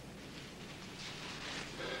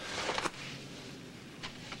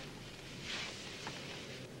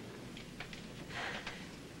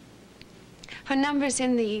 Her number's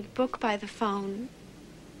in the book by the phone.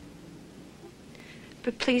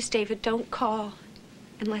 But please, David, don't call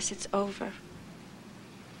unless it's over.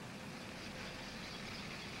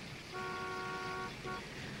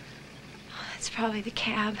 It's probably the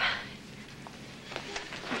cab.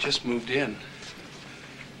 I just moved in.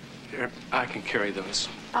 Here, I can carry those.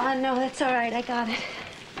 No, that's all right. I got it.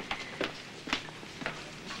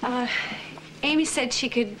 Amy said she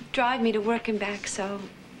could drive me to work and back, so...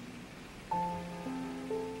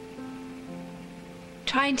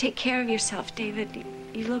 Try and take care of yourself, David.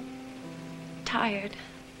 You look tired.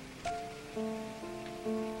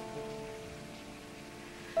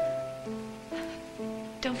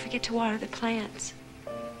 Don't forget to water the plants.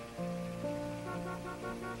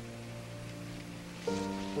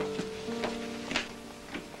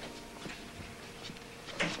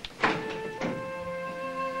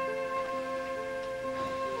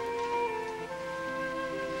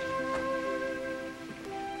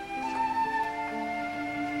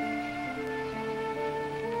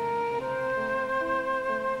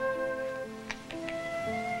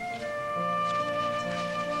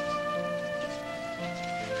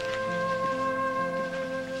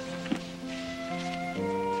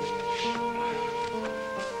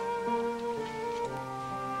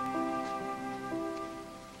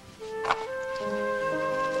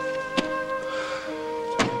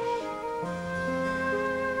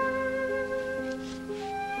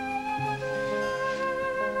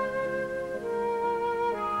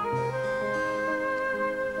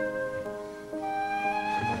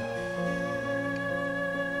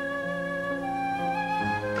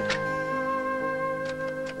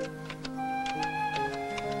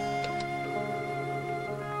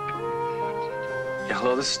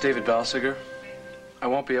 Hello, this is David Balsiger. I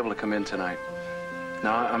won't be able to come in tonight. No,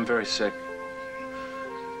 I'm very sick.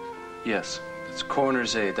 Yes, it's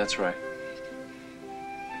coroner's aid, that's right.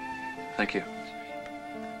 Thank you.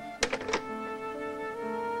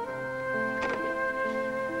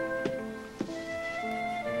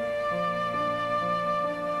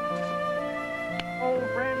 Old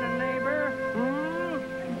friend and neighbor.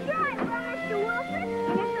 Sure, Mr. Wilson.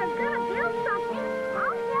 If they're gonna build something,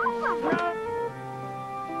 I'll help them.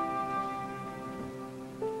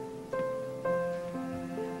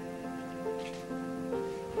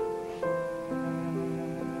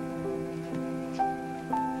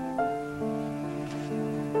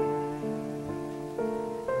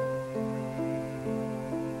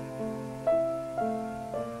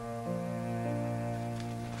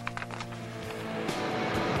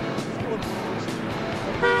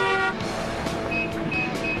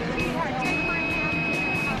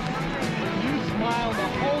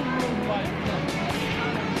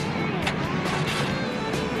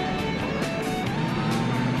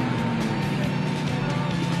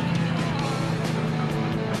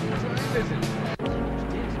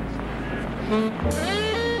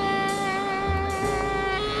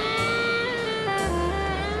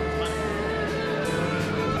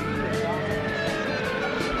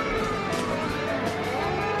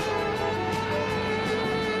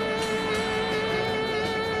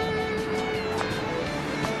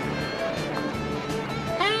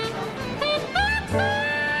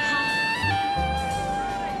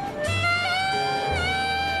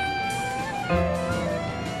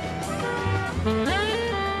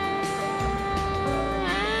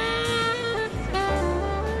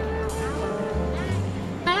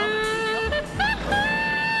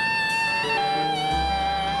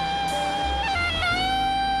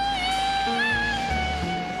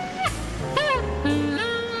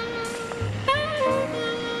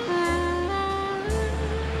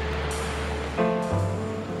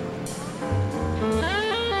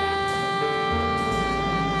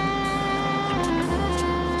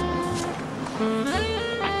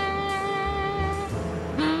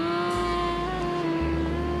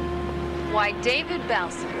 Why, David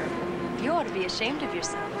Balsiger, you ought to be ashamed of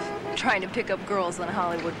yourself, trying to pick up girls on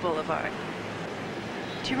Hollywood Boulevard.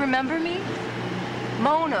 Do you remember me?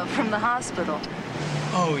 Mona from the hospital.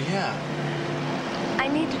 Oh, yeah. I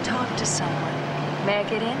need to talk to someone. May I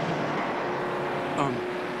get in?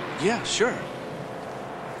 Yeah, sure.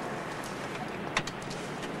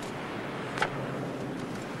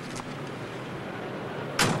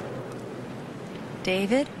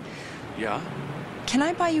 David, Yeah? can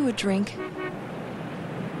I buy you a drink?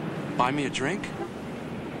 Buy me a drink?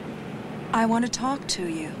 I want to talk to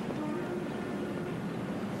you.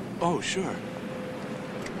 Oh, sure.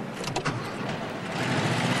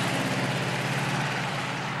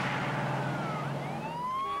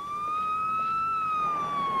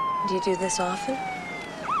 Do you do this often?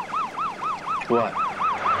 What?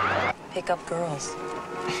 Pick up girls.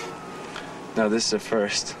 No, this is a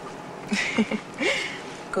first.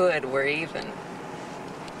 Good, we're even.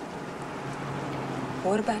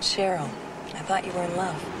 What about Cheryl? I thought you were in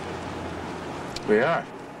love. We are.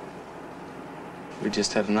 We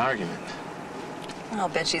just had an argument. I'll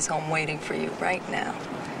bet she's home waiting for you right now.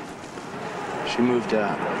 She moved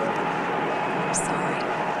out. I'm sorry.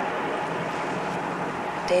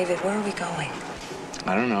 David, where are we going?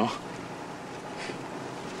 I don't know.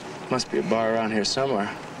 Must be a bar around here somewhere.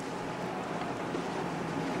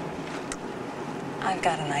 I've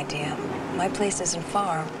got an idea. My place isn't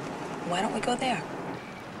far. Why don't we go there?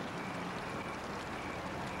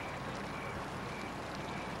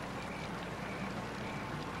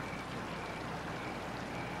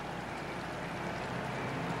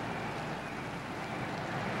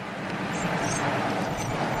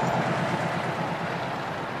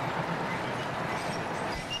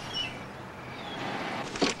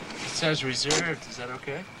 It says reserved. Is that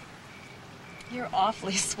okay? You're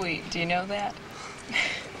awfully sweet. Do you know that?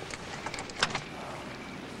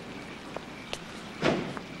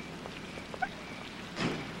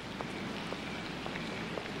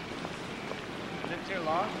 Lived here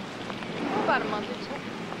long? About a month or two.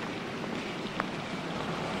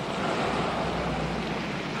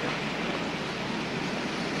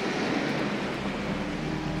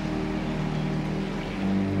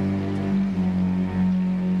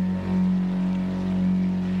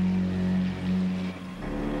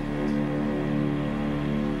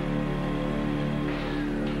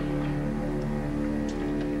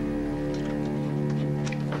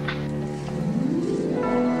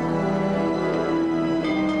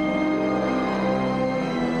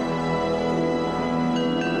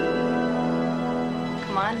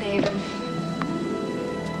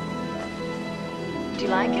 Do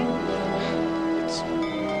you like it?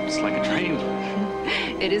 It's like a dream.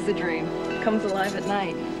 It is a dream. Comes alive at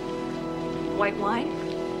night. White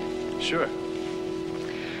wine? Sure.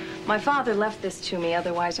 My father left this to me,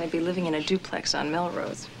 otherwise I'd be living in a duplex on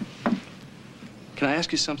Melrose. Can I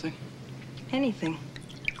ask you something? Anything.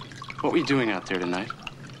 What were you doing out there tonight?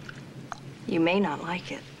 You may not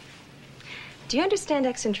like it. Do you understand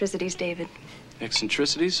eccentricities, David?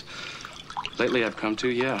 Eccentricities? Lately I've come to,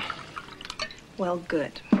 yeah. Well,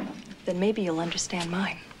 good. Then maybe you'll understand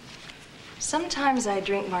mine. Sometimes I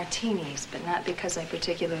drink martinis, but not because I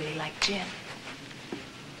particularly like gin.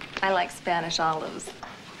 I like Spanish olives.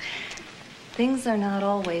 Things are not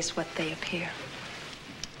always what they appear.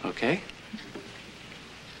 Okay.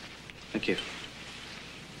 Thank you.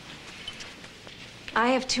 I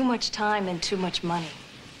have too much time and too much money.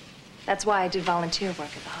 That's why I do volunteer work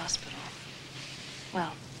at the hospital.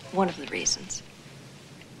 Well, one of the reasons.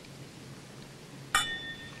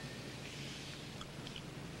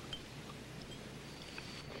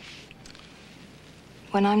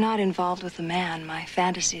 When I'm not involved with a man, my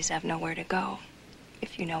fantasies have nowhere to go,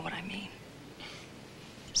 if you know what I mean.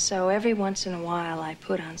 So every once in a while, I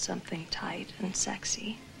put on something tight and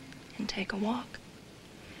sexy and take a walk.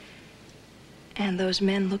 And those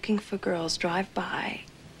men looking for girls drive by,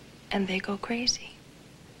 and they go crazy.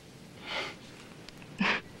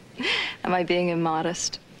 Am I being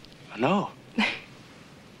immodest? No.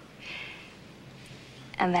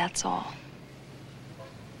 And that's all.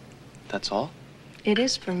 That's all? It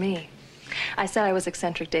is for me. I said I was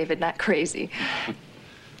eccentric, David, not crazy.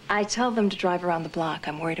 I tell them to drive around the block.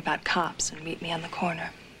 I'm worried about cops and meet me on the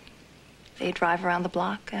corner. They drive around the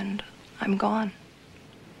block and I'm gone.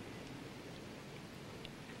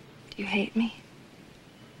 Do you hate me?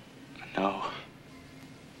 No.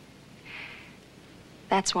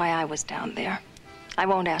 That's why I was down there. I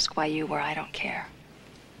won't ask why you were. I don't care.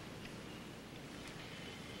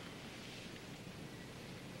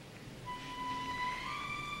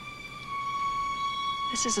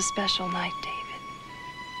 This is a special night, David.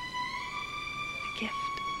 A gift.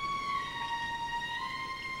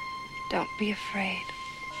 Don't be afraid.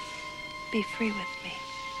 Be free with me.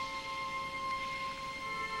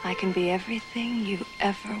 I can be everything you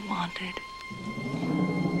ever wanted.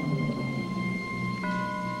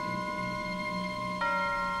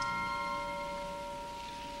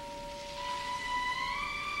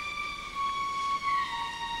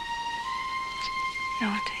 No,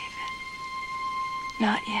 David.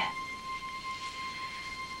 Not yet.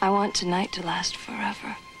 I want tonight to last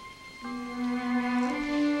forever.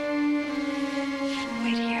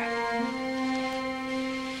 Wait here.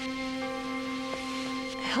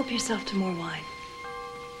 Help yourself to more wine.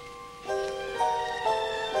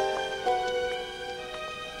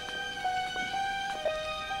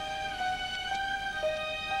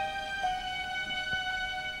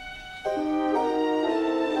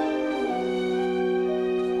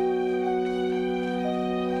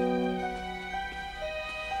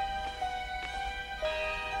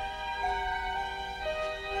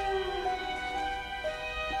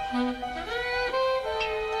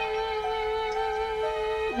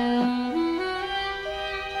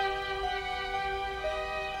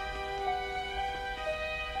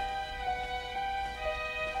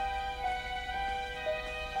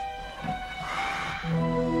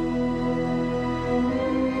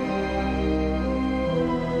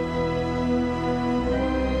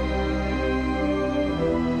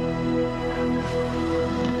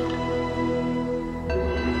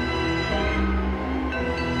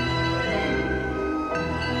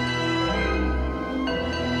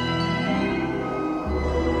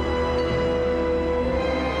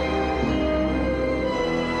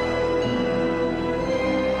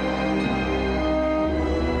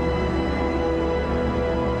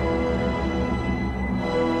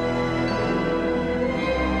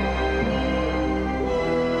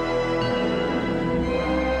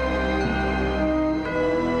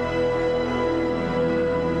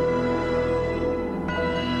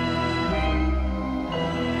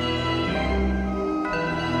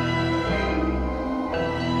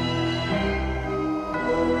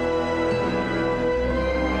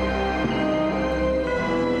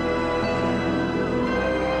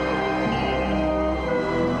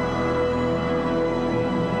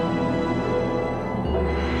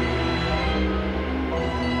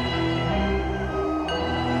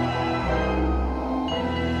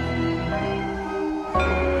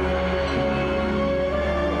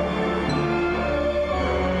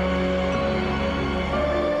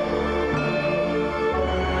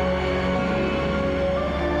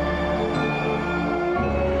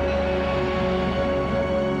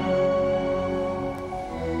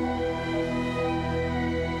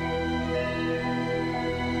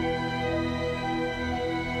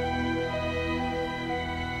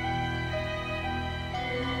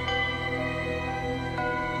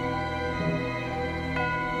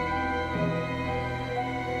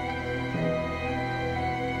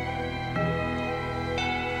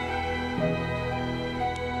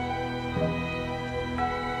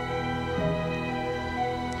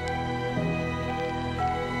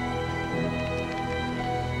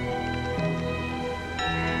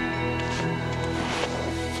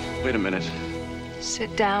 Wait a minute.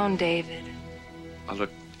 Sit down, David. Look,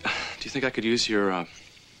 do you think I could use your,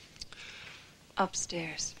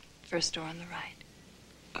 Upstairs. First door on the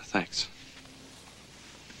right. Thanks.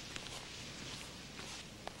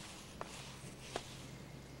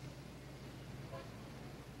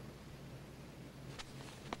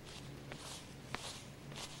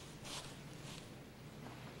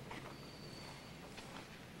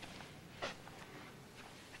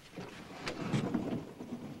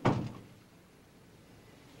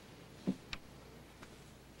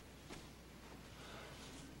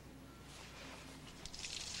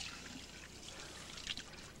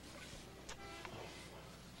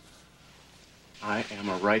 I am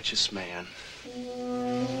a righteous man. I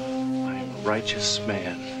am a righteous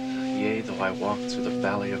man. Yea, though I walk through the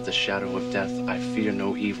valley of the shadow of death, I fear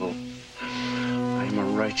no evil. I am a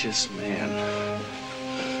righteous man.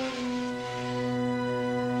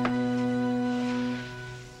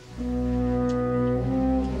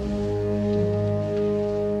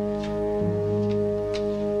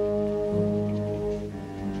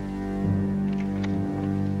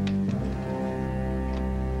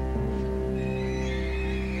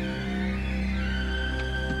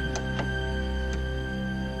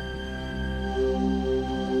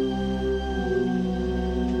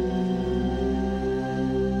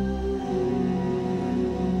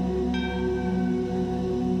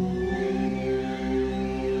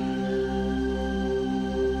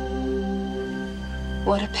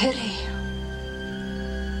 What a pity.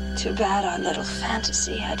 Too bad our little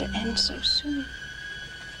fantasy had to end so soon.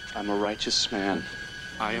 I'm a righteous man.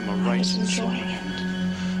 I am a righteous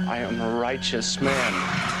man. I am a righteous man.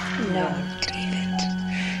 No, David.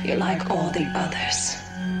 You're like all the others.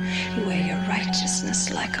 You wear your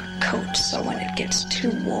righteousness like a coat, so when it gets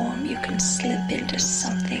too warm, you can slip into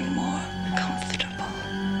something more comfortable.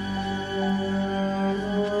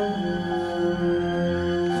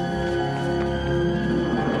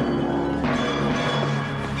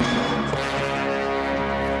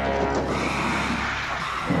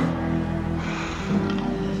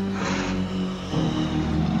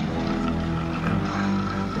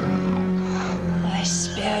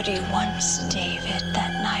 Once, David,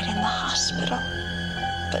 that night in the hospital,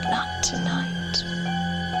 but not tonight.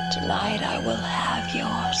 Tonight I will have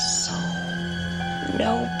your soul.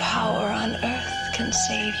 No power on earth can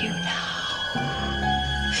save you now.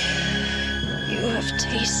 You have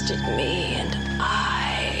tasted me, and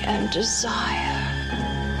I am desire.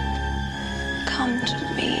 Come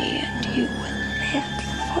to me, and you will live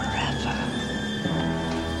forever.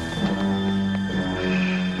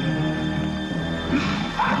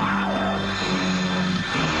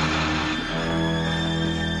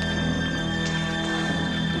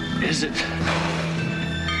 Is it?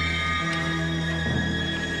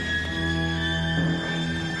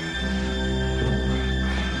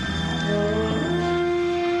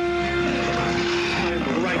 I'm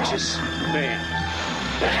a righteous man.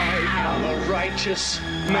 I am a righteous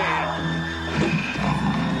man.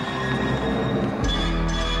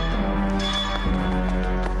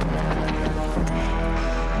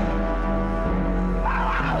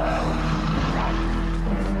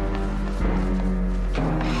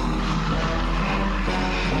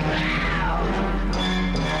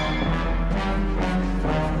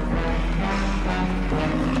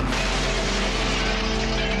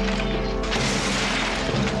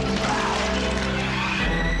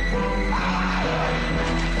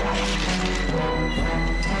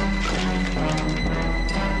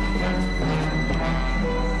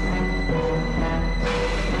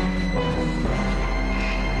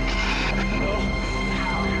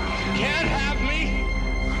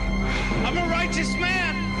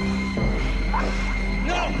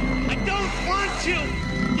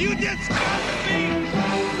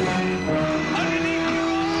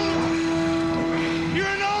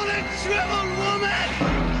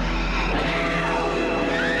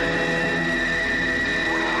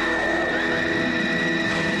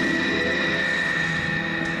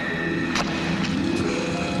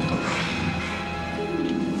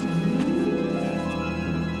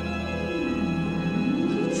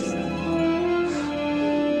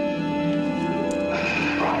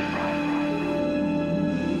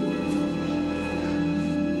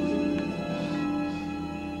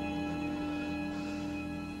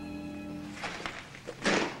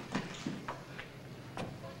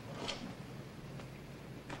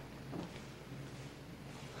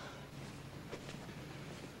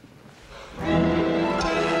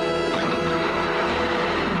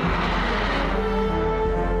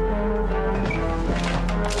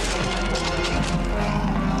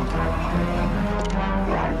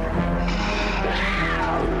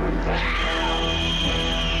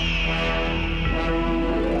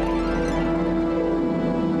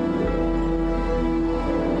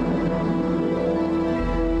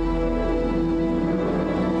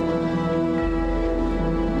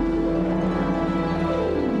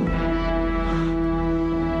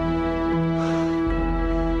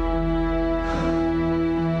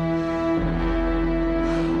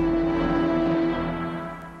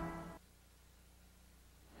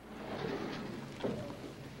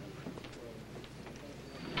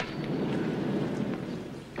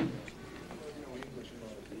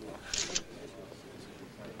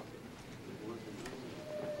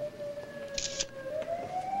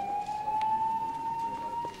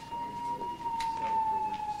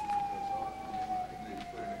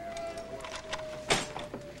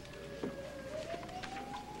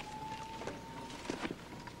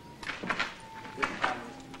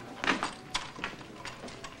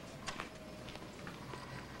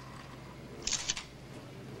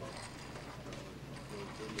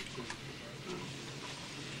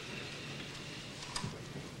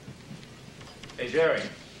 Hey, Jerry.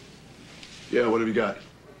 Yeah, what have you got?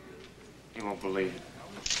 You won't believe it.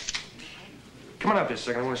 Come on up here a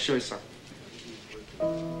second. I want to show you something.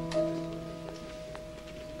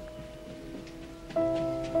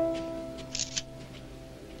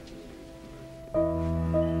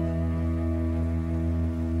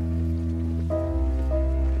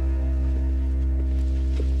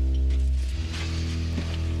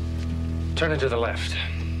 Turn it to the left.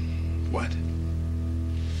 What?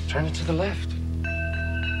 Turn it to the left.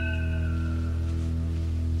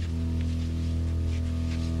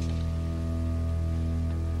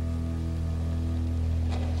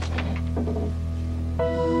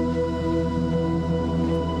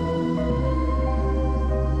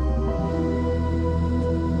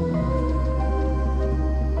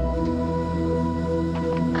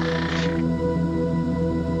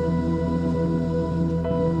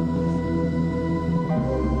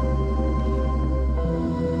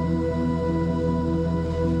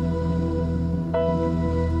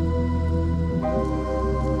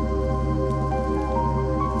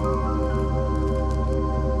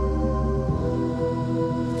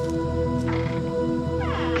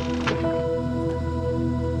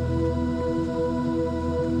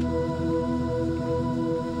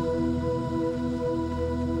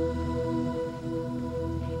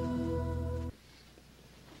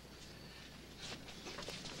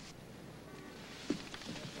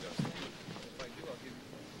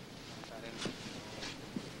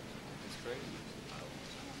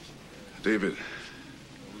 David,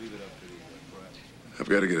 I've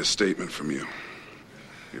got to get a statement from you.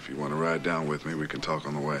 If you want to ride down with me, we can talk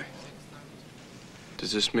on the way.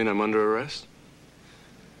 Does this mean I'm under arrest?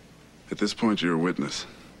 At this point, you're a witness.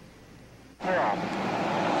 Roger,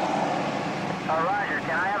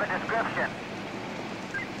 can I have a description?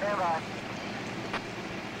 Stand by.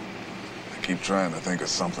 I keep trying to think of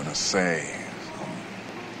something to say.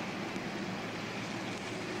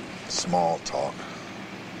 Small talk.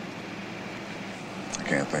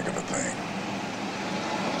 I can't think of a thing.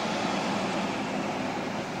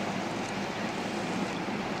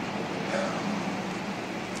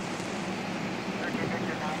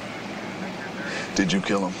 Did you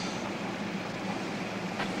kill him?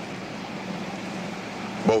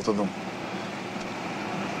 Both of them?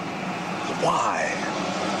 Why?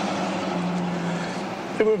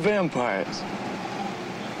 They were vampires.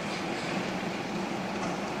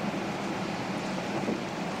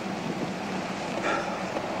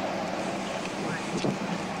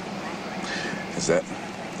 Is that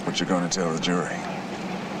what you're going to tell the jury?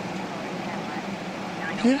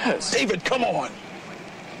 Yes. David, come on.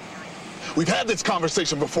 We've had this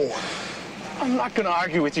conversation before. I'm not going to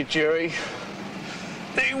argue with you, Jerry.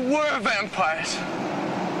 They were vampires.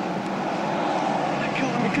 I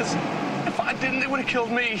killed them because if I didn't, they would have killed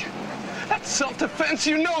me. That's self-defense.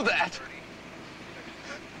 You know that.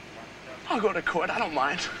 I'll go to court. I don't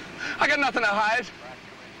mind. I got nothing to hide.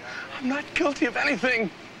 I'm not guilty of anything.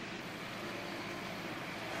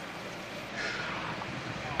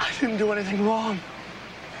 I didn't do anything wrong.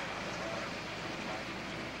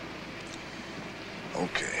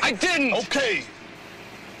 Okay. I didn't! Okay.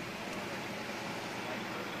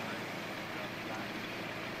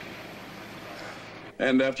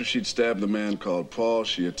 And after she'd stabbed the man called Paul,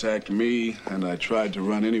 she attacked me, and I tried to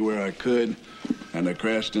run anywhere I could, and I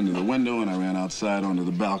crashed into the window, and I ran outside onto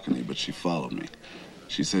the balcony, but she followed me.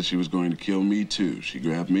 She said she was going to kill me, too. She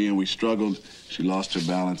grabbed me, and we struggled. She lost her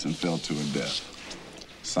balance and fell to her death.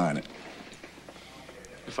 Sign it.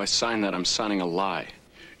 If I sign that, I'm signing a lie.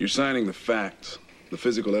 You're signing the facts. The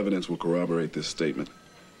physical evidence will corroborate this statement.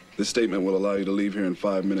 This statement will allow you to leave here in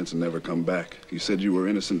 5 minutes and never come back. You said you were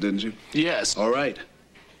innocent, didn't you? Yes. All right.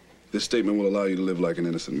 This statement will allow you to live like an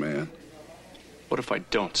innocent man. What if I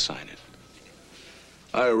don't sign it?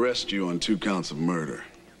 I arrest you on 2 counts of murder.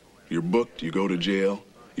 You're booked, you go to jail,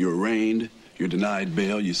 you're arraigned, you're denied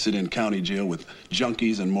bail, you sit in county jail with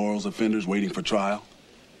junkies and morals offenders waiting for trial.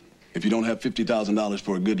 If you don't have $50,000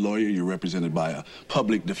 for a good lawyer, you're represented by a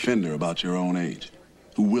public defender about your own age,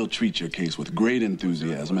 who will treat your case with great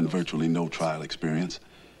enthusiasm and virtually no trial experience.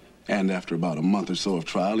 And after about a month or so of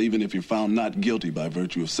trial, even if you're found not guilty by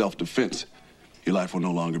virtue of self-defense, your life will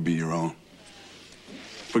no longer be your own.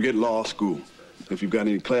 Forget law school. If you've got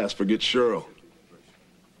any class, forget Cheryl.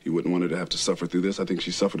 You wouldn't want her to have to suffer through this. I think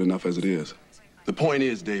she suffered enough as it is. The point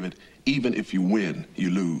is, David, even if you win, you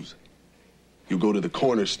lose. You'll go to the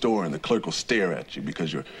corner store and the clerk will stare at you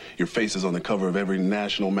because your face is on the cover of every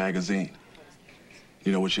national magazine.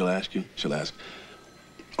 You know what she'll ask you? She'll ask,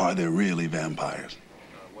 are there really vampires?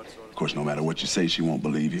 Of course, no matter what you say, she won't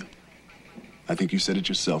believe you. I think you said it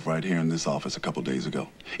yourself right here in this office a couple days ago.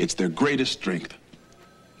 It's their greatest strength.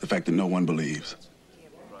 The fact that no one believes.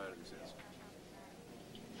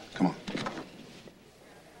 Come on.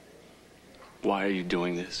 Why are you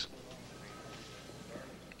doing this?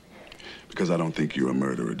 Because I don't think you're a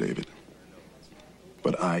murderer, David.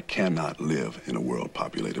 But I cannot live in a world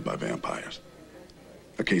populated by vampires.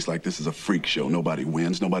 A case like this is a freak show. Nobody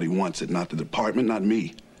wins. Nobody wants it. Not the department, not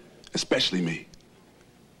me. Especially me.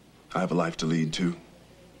 I have a life to lead, too.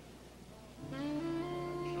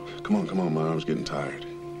 Come on, my arm's getting tired.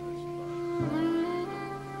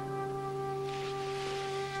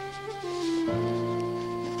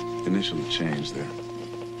 Initially changed there.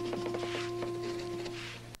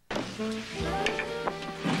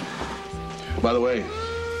 By the way,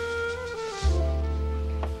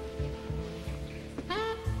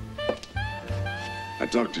 I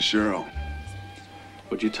talked to Cheryl.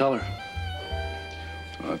 What'd you tell her?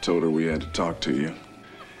 I told her we had to talk to you.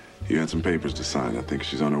 You had some papers to sign. I think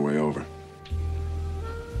she's on her way over.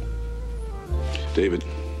 David,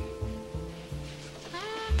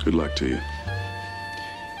 good luck to you.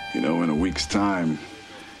 You know, in a week's time,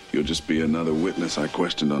 you'll just be another witness I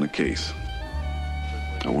questioned on a case.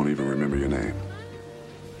 I won't even remember your name.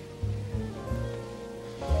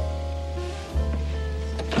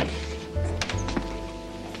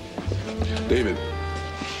 David.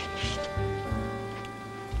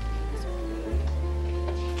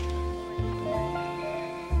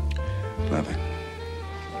 Nothing.